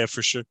 Yeah,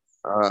 for sure.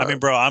 I mean,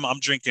 bro, I'm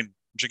drinking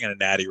a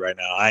natty right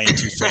now. I ain't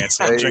too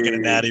fancy. I'm drinking a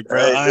natty,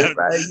 bro. You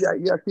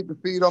gotta keep the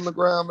feet on the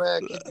ground,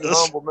 man. Keep you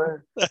humble,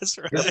 man. That's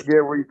right. Just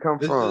forget where you come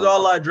from. This is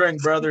all I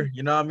drink, brother.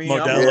 You know what I mean?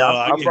 Modelo,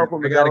 I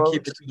gotta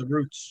keep it to the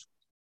roots.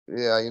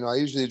 Yeah, I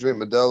usually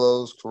drink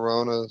Modelo's,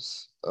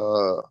 Coronas.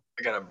 I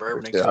got a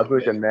bourbon. I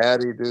drink a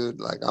natty, dude.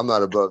 Like I'm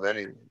not above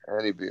any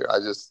beer. I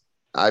just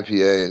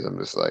IPAs. I'm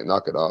just like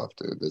knock it off,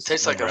 dude. It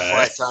tastes like a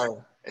flat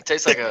tire. It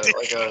tastes like a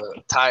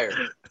tire.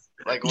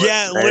 Like what?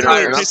 Yeah,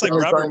 literally, it tastes like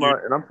rubber.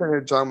 And I'm sitting here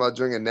talking about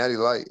drinking Natty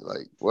Light.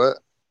 Like what?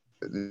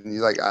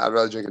 You like? I'd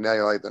rather drink a Natty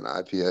Light than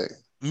an IPA.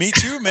 Me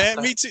too,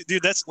 man. Me too,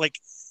 dude. That's like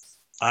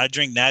I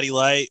drink Natty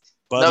Light.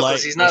 Bud no,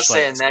 because he's not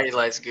saying Natty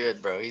Light's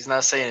good, bro. He's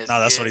not saying it's no,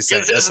 that's good. what he's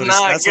saying. That's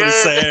what he's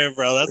saying,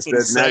 bro. That's what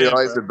he's saying. Natty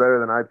Lights are better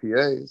than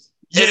IPAs.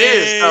 It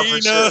is, no,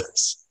 for sure.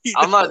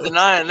 I'm not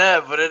denying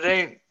that, but it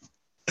ain't.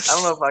 I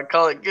don't know if I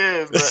call it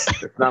good, but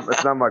it's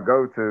not my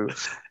go-to.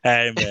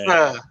 Hey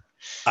man.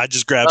 I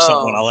just grabbed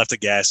something when I left the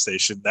gas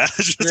station. One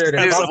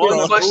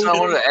question I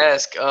wanted to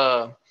ask.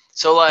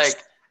 So like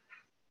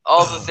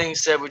all the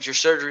things said with your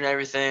surgery and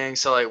everything.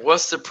 So like,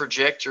 what's the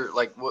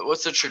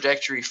what's the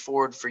trajectory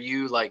forward for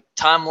you? Like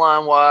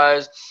timeline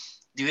wise,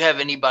 do you have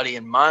anybody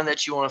in mind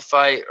that you want to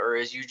fight, or are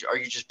you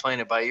just playing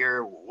it by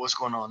ear? What's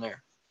going on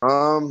there?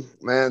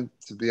 Man,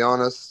 to be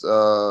honest,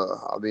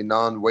 I'll be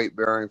non-weight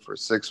bearing for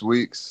 6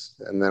 weeks,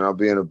 and then I'll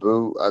be in a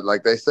boot.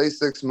 Like they say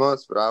 6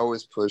 months, but I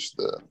always push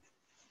the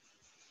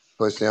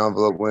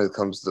envelope when it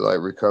comes to like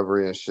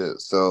recovery and shit.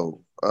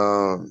 So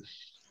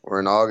we're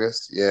in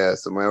August. Yeah.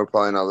 So man, we're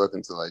probably not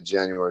looking to like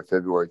January,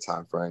 February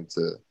timeframe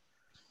to,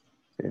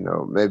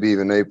 maybe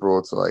even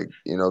April to like,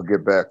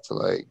 get back to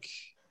like,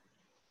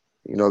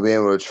 being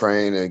able to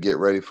train and get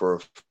ready for a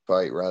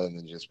fight rather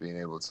than just being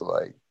able to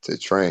like to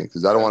train.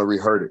 Cause I don't want to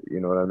re-hurt it. You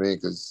know what I mean?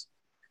 Cause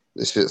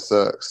this shit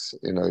sucks.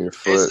 Your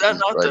foot. Is that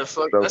not the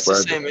fuck? That's the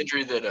same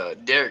injury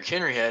that Derrick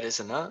Henry had, is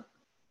it not?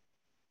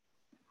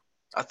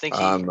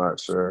 I'm not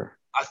sure.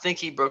 I think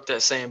he broke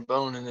that same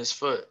bone in his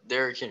foot.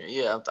 Derrick Henry.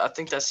 Yeah, I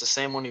think that's the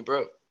same one he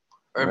broke.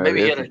 Or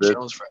maybe he had a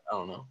Jones fracture. I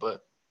don't know,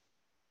 but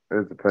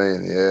it's a pain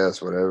in the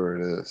ass, whatever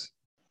it is.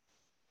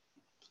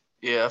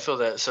 Yeah, I feel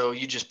that. So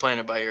you just playing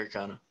it by ear,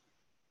 kind of.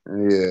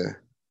 Yeah.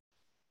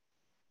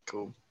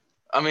 Cool.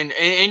 I mean,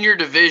 in your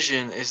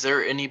division, is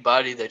there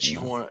anybody that you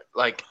want,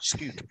 like,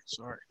 excuse me,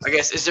 sorry. I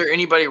guess, is there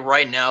anybody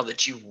right now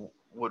that you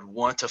would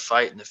want to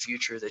fight in the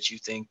future that you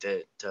think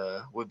that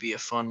would be a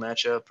fun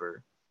matchup?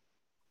 Or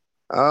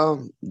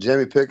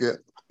Jamie Pickett.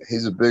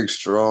 He's a big,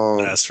 strong,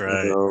 that's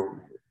right,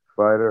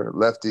 fighter,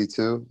 lefty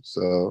too.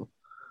 So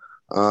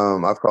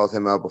I've called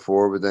him out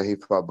before, but then he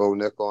fought Bo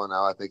Nickel, and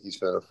now I think he's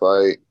going to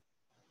fight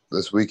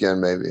this weekend.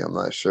 Maybe, I'm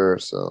not sure.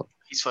 So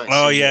he's fighting.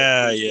 Oh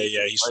yeah.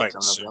 He's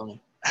fighting soon.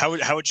 How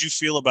would you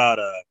feel about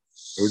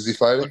who's he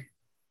fighting?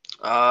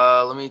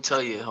 Let me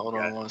tell you. Hold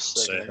on one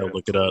second. I'll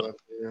look it up.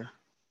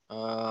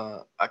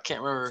 I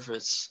can't remember if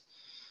it's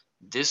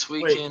this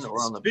weekend or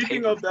on the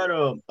Speaking paper.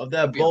 of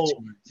that Bo,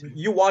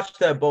 you watched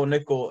that Bo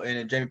Nickel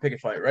and Jamie Pickett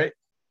fight, right?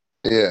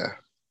 Yeah.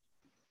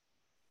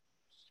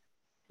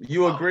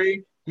 You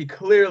agree? He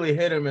clearly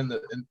hit him in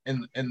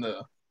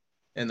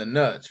the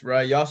nuts,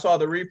 right? Y'all saw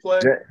the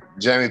replay?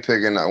 Jamie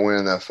Pickett not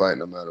winning that fight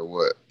no matter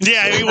what.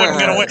 Yeah, he wasn't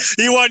gonna win.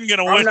 He wasn't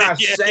gonna win. I'm not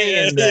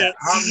saying that.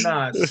 I'm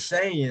not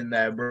saying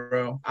that,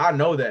 bro. I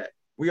know that.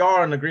 We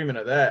are in agreement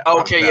of that.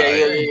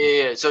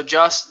 Okay, yeah. So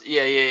Josh,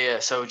 yeah.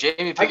 So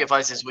Jamie Pickett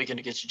fights this weekend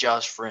against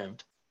Josh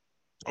Fremd.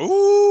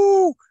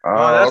 Ooh.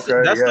 That's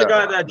the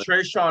guy that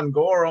Trayshawn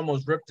Gore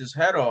almost ripped his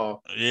head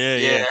off.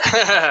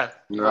 Yeah.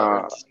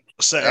 Nah.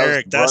 So That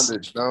Eryk, was that's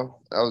Brundage, no?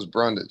 That was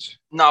Brundage.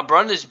 No,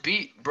 Brundage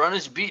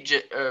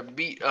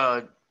beat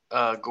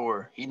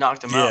Gore. He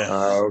knocked him out. yeah,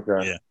 Oh,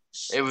 okay. yeah.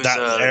 It was That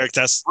Eryk,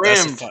 that's the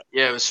Frimmed. fight.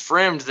 Yeah, it was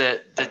Frimmed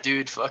that the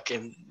dude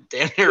fucking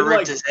damn near He, ripped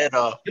like- his head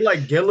off. He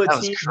like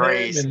guillotined him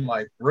crazy. and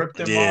like ripped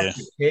him Yeah. off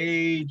the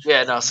cage.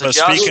 Yeah, no. So But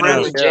Josh speaking Frimmed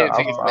of- and Jay Yeah,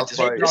 Pinkett I'll Smith.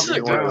 fight This is a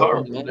anyone good else card,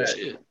 on man. that.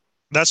 Shit.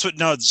 That's what.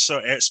 No.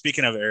 So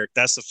speaking of Eryk,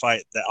 that's the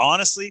fight that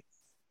honestly,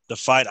 the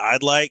fight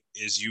I'd like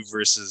is you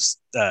versus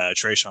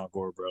Trayshawn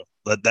Gore, bro.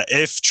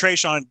 If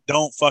Trayshawn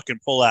don't fucking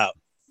pull out,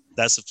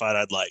 that's the fight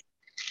I'd like.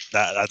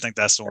 That I think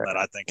that's the one that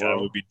I think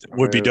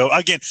would be dope.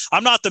 Again,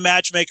 I'm not the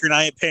matchmaker and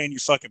I ain't paying you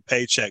fucking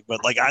paycheck,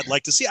 but like I'd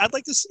like to see it. I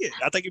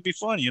think it'd be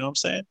fun. You know what I'm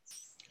saying?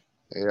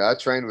 Yeah, I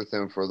trained with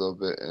him for a little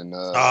bit in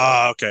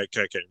Okay.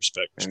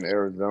 Respect. in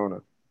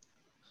Arizona.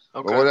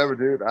 Okay. But whatever,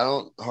 dude. I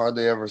don't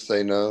hardly ever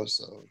say no,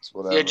 so it's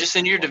whatever. Yeah, just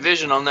in your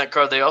division on that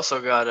card, they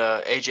also got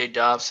AJ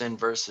Dobson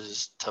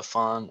versus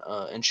Tafon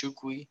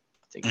Nchukwi.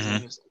 I think his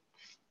name is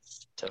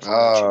Tafon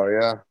Oh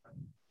Nchukwi. yeah,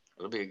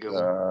 It'll be a good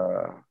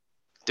one.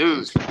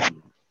 dude.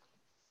 Dude,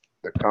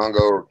 The Congo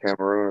or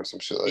Cameroon or some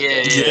shit like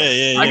yeah, that.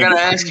 yeah. Yeah. I gotta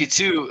ask you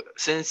too,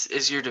 since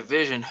it's your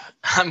division.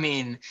 I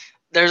mean,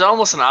 there's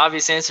almost an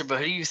obvious answer, but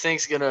who do you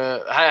think's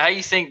gonna? How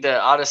you think the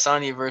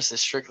Adesanya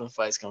versus Strickland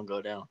fight's gonna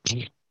go down?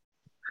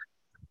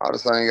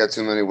 Adesanya ain't got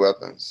too many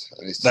weapons,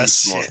 and he's too That's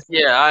smart. it.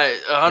 Yeah, I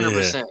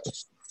 100%.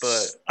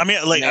 But I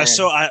mean, like, Man.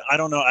 so I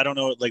don't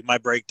know. Like my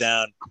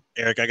breakdown,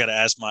 Eryk, I got to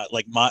ask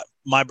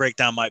my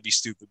breakdown might be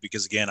stupid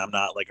because again, I'm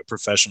not like a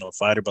professional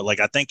fighter, but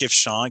like, I think if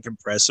Sean can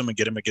press him and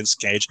get him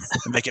against the cage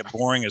and make it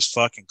boring as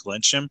fucking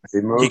clinch him, He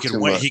moves can too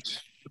win. much.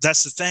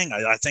 That's the thing.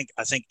 I think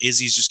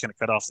Izzy's just going to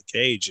cut off the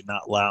cage and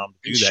not allow him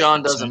to do that.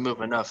 Sean doesn't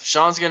move enough.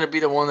 Sean's gonna be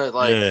the one that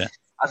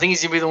I think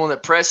he's gonna be the one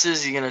that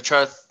presses. He's gonna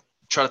try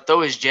to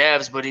throw his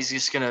jabs, but he's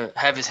just gonna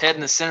have his head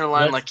in the center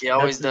line like he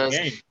always does.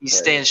 He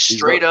stands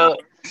straight up,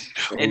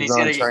 and he's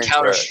gonna get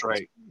counter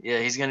strike. Yeah,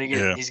 he's gonna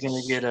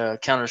get a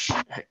counter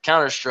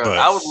stroke.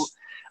 But-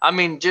 I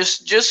mean,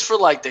 just for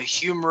like the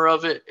humor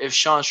of it, if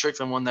Sean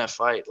Strickland won that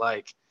fight,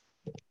 like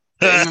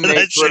the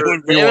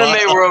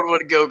MMA world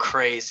would go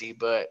crazy,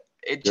 but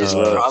it just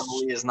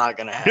probably is not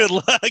gonna happen. Good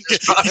luck.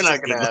 It's probably not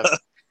gonna happen.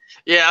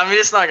 Yeah, I mean,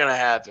 it's not gonna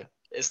happen.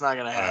 It's not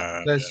gonna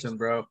happen. Listen,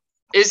 bro.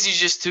 Izzy's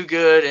just too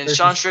good, and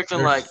Sean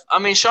Strickland,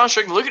 Sean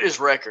Strickland, look at his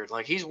record.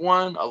 Like, he's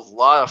won a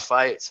lot of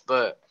fights,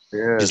 but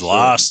he's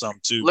lost some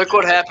too. look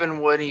what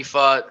happened when he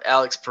fought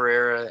Alex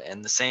Pereira,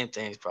 and the same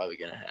thing is probably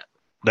gonna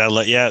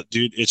happen. Yeah,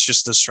 dude, it's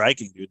just the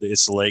striking, dude.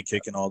 It's the leg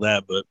kick and all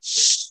that. But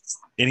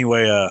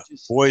anyway,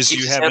 boys, Keep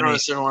you his have head on any? the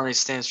center line, he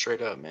stands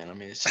straight up, man. I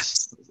mean, it's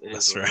just it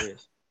is what it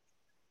is.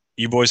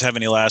 You boys have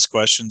any last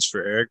questions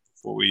for Eryk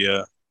before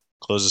we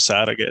close this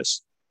out? I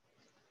guess.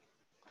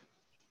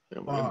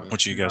 What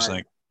do you guys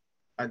think?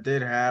 I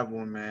did have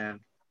one, man.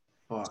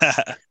 Fuck.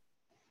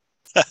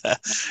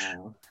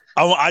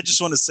 I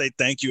just want to say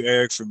thank you,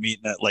 Eryk, for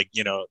meeting that, like,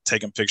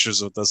 taking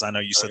pictures with us. I know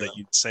you said that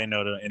you'd say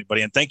no to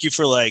anybody, and thank you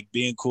for like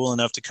being cool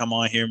enough to come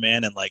on here,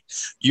 man. And like,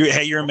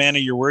 you're a man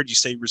of your word. You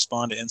say you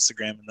respond to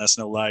Instagram, and that's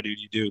no lie, dude.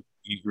 You do.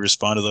 You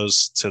respond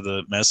to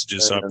the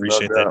messages, so I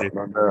appreciate that, dude.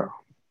 No doubt. Of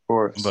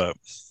course.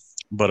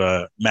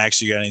 But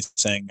Max, you got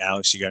anything?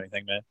 Alex, you got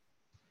anything, man?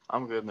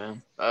 I'm good,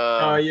 man.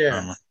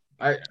 Yeah.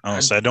 I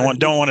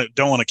don't want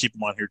to keep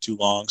him on here too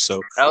long.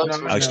 So Alex,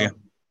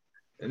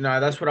 no,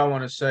 that's what I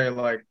want to say.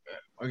 Like,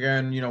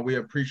 again, we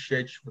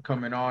appreciate you for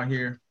coming on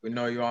here. We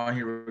know you're on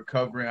here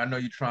recovering. I know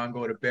you try and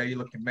go to bed. You're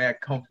looking mad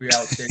comfy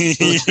out there.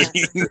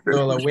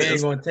 So like, we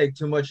ain't gonna take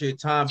too much of your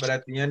time. But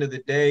at the end of the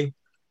day,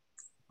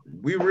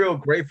 we're real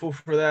grateful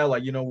for that.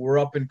 Like, we're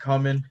up and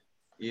coming.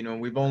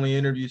 We've only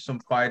interviewed some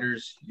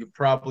fighters. You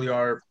probably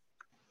are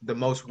the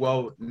most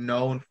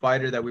well-known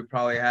fighter that we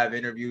probably have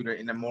interviewed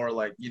in a more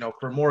like,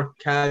 for more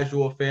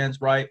casual fans,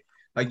 right?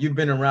 Like, you've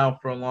been around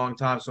for a long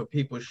time, so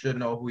people should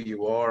know who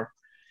you are.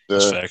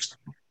 That's facts.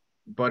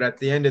 But at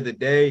the end of the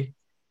day,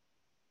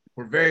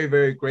 we're very,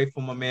 very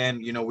grateful, my man.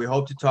 We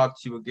hope to talk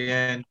to you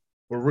again.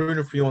 We're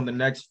rooting for you on the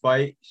next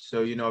fight.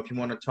 So, if you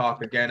want to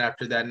talk again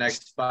after that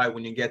next fight,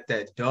 when you get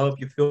that dub,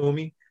 you feel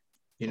me?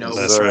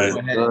 That's right. Go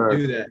ahead and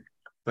do that.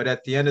 But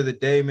at the end of the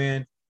day,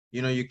 man,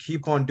 you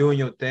keep on doing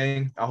your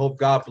thing. I hope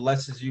God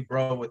blesses you,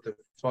 bro, with the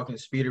fucking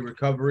speedy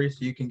recovery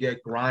so you can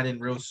get grinding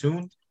real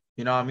soon.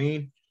 You know what I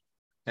mean?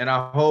 And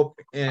I hope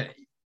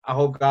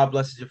God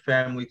blesses your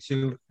family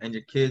too and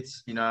your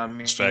kids. You know what I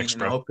mean? Thanks,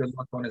 bro. I hope good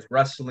luck on his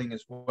wrestling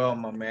as well,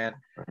 my man.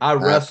 I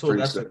wrestle.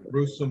 That's a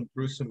gruesome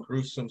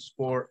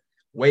sport.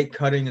 Weight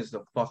cutting is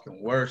the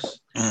fucking worst.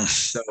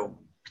 So,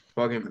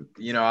 fucking,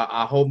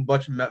 I hope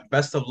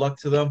best of luck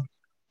to them.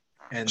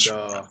 And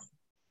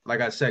like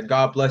I said,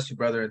 God bless you,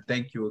 brother, and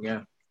thank you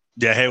again.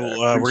 Yeah, hey,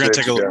 well, we're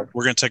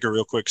gonna take a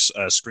real quick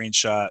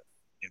screenshot,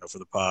 for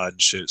the pod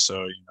and shit.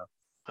 So,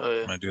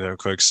 I'm gonna do that real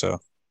quick. So,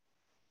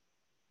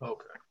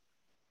 okay.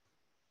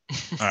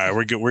 All right,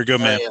 we're good. We're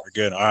good, man. Yeah. We're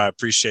good. All right,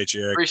 appreciate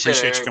you, Eryk.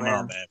 Appreciate you coming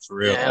on, man. For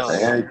real. Yeah,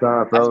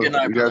 Anytime, fellas. good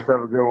night, You guys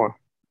have a good one.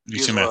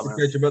 You too, man.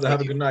 Appreciate you, brother.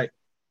 Have a good night.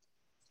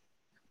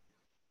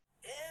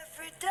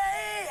 Every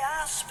day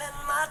I spend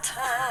my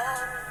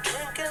time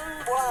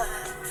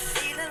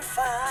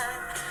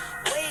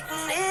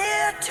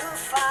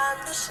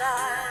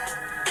sign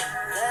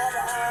that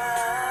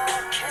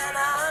I can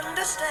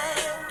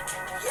understand.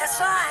 Yes,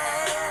 I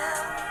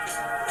am.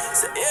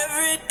 So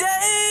every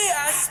day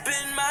I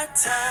spend my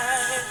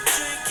time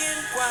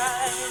drinking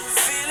wine,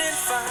 feeling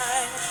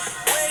fine,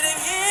 waiting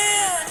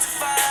here to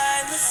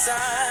find the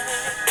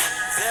sign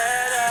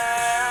that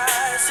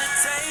I should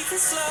take it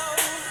slow.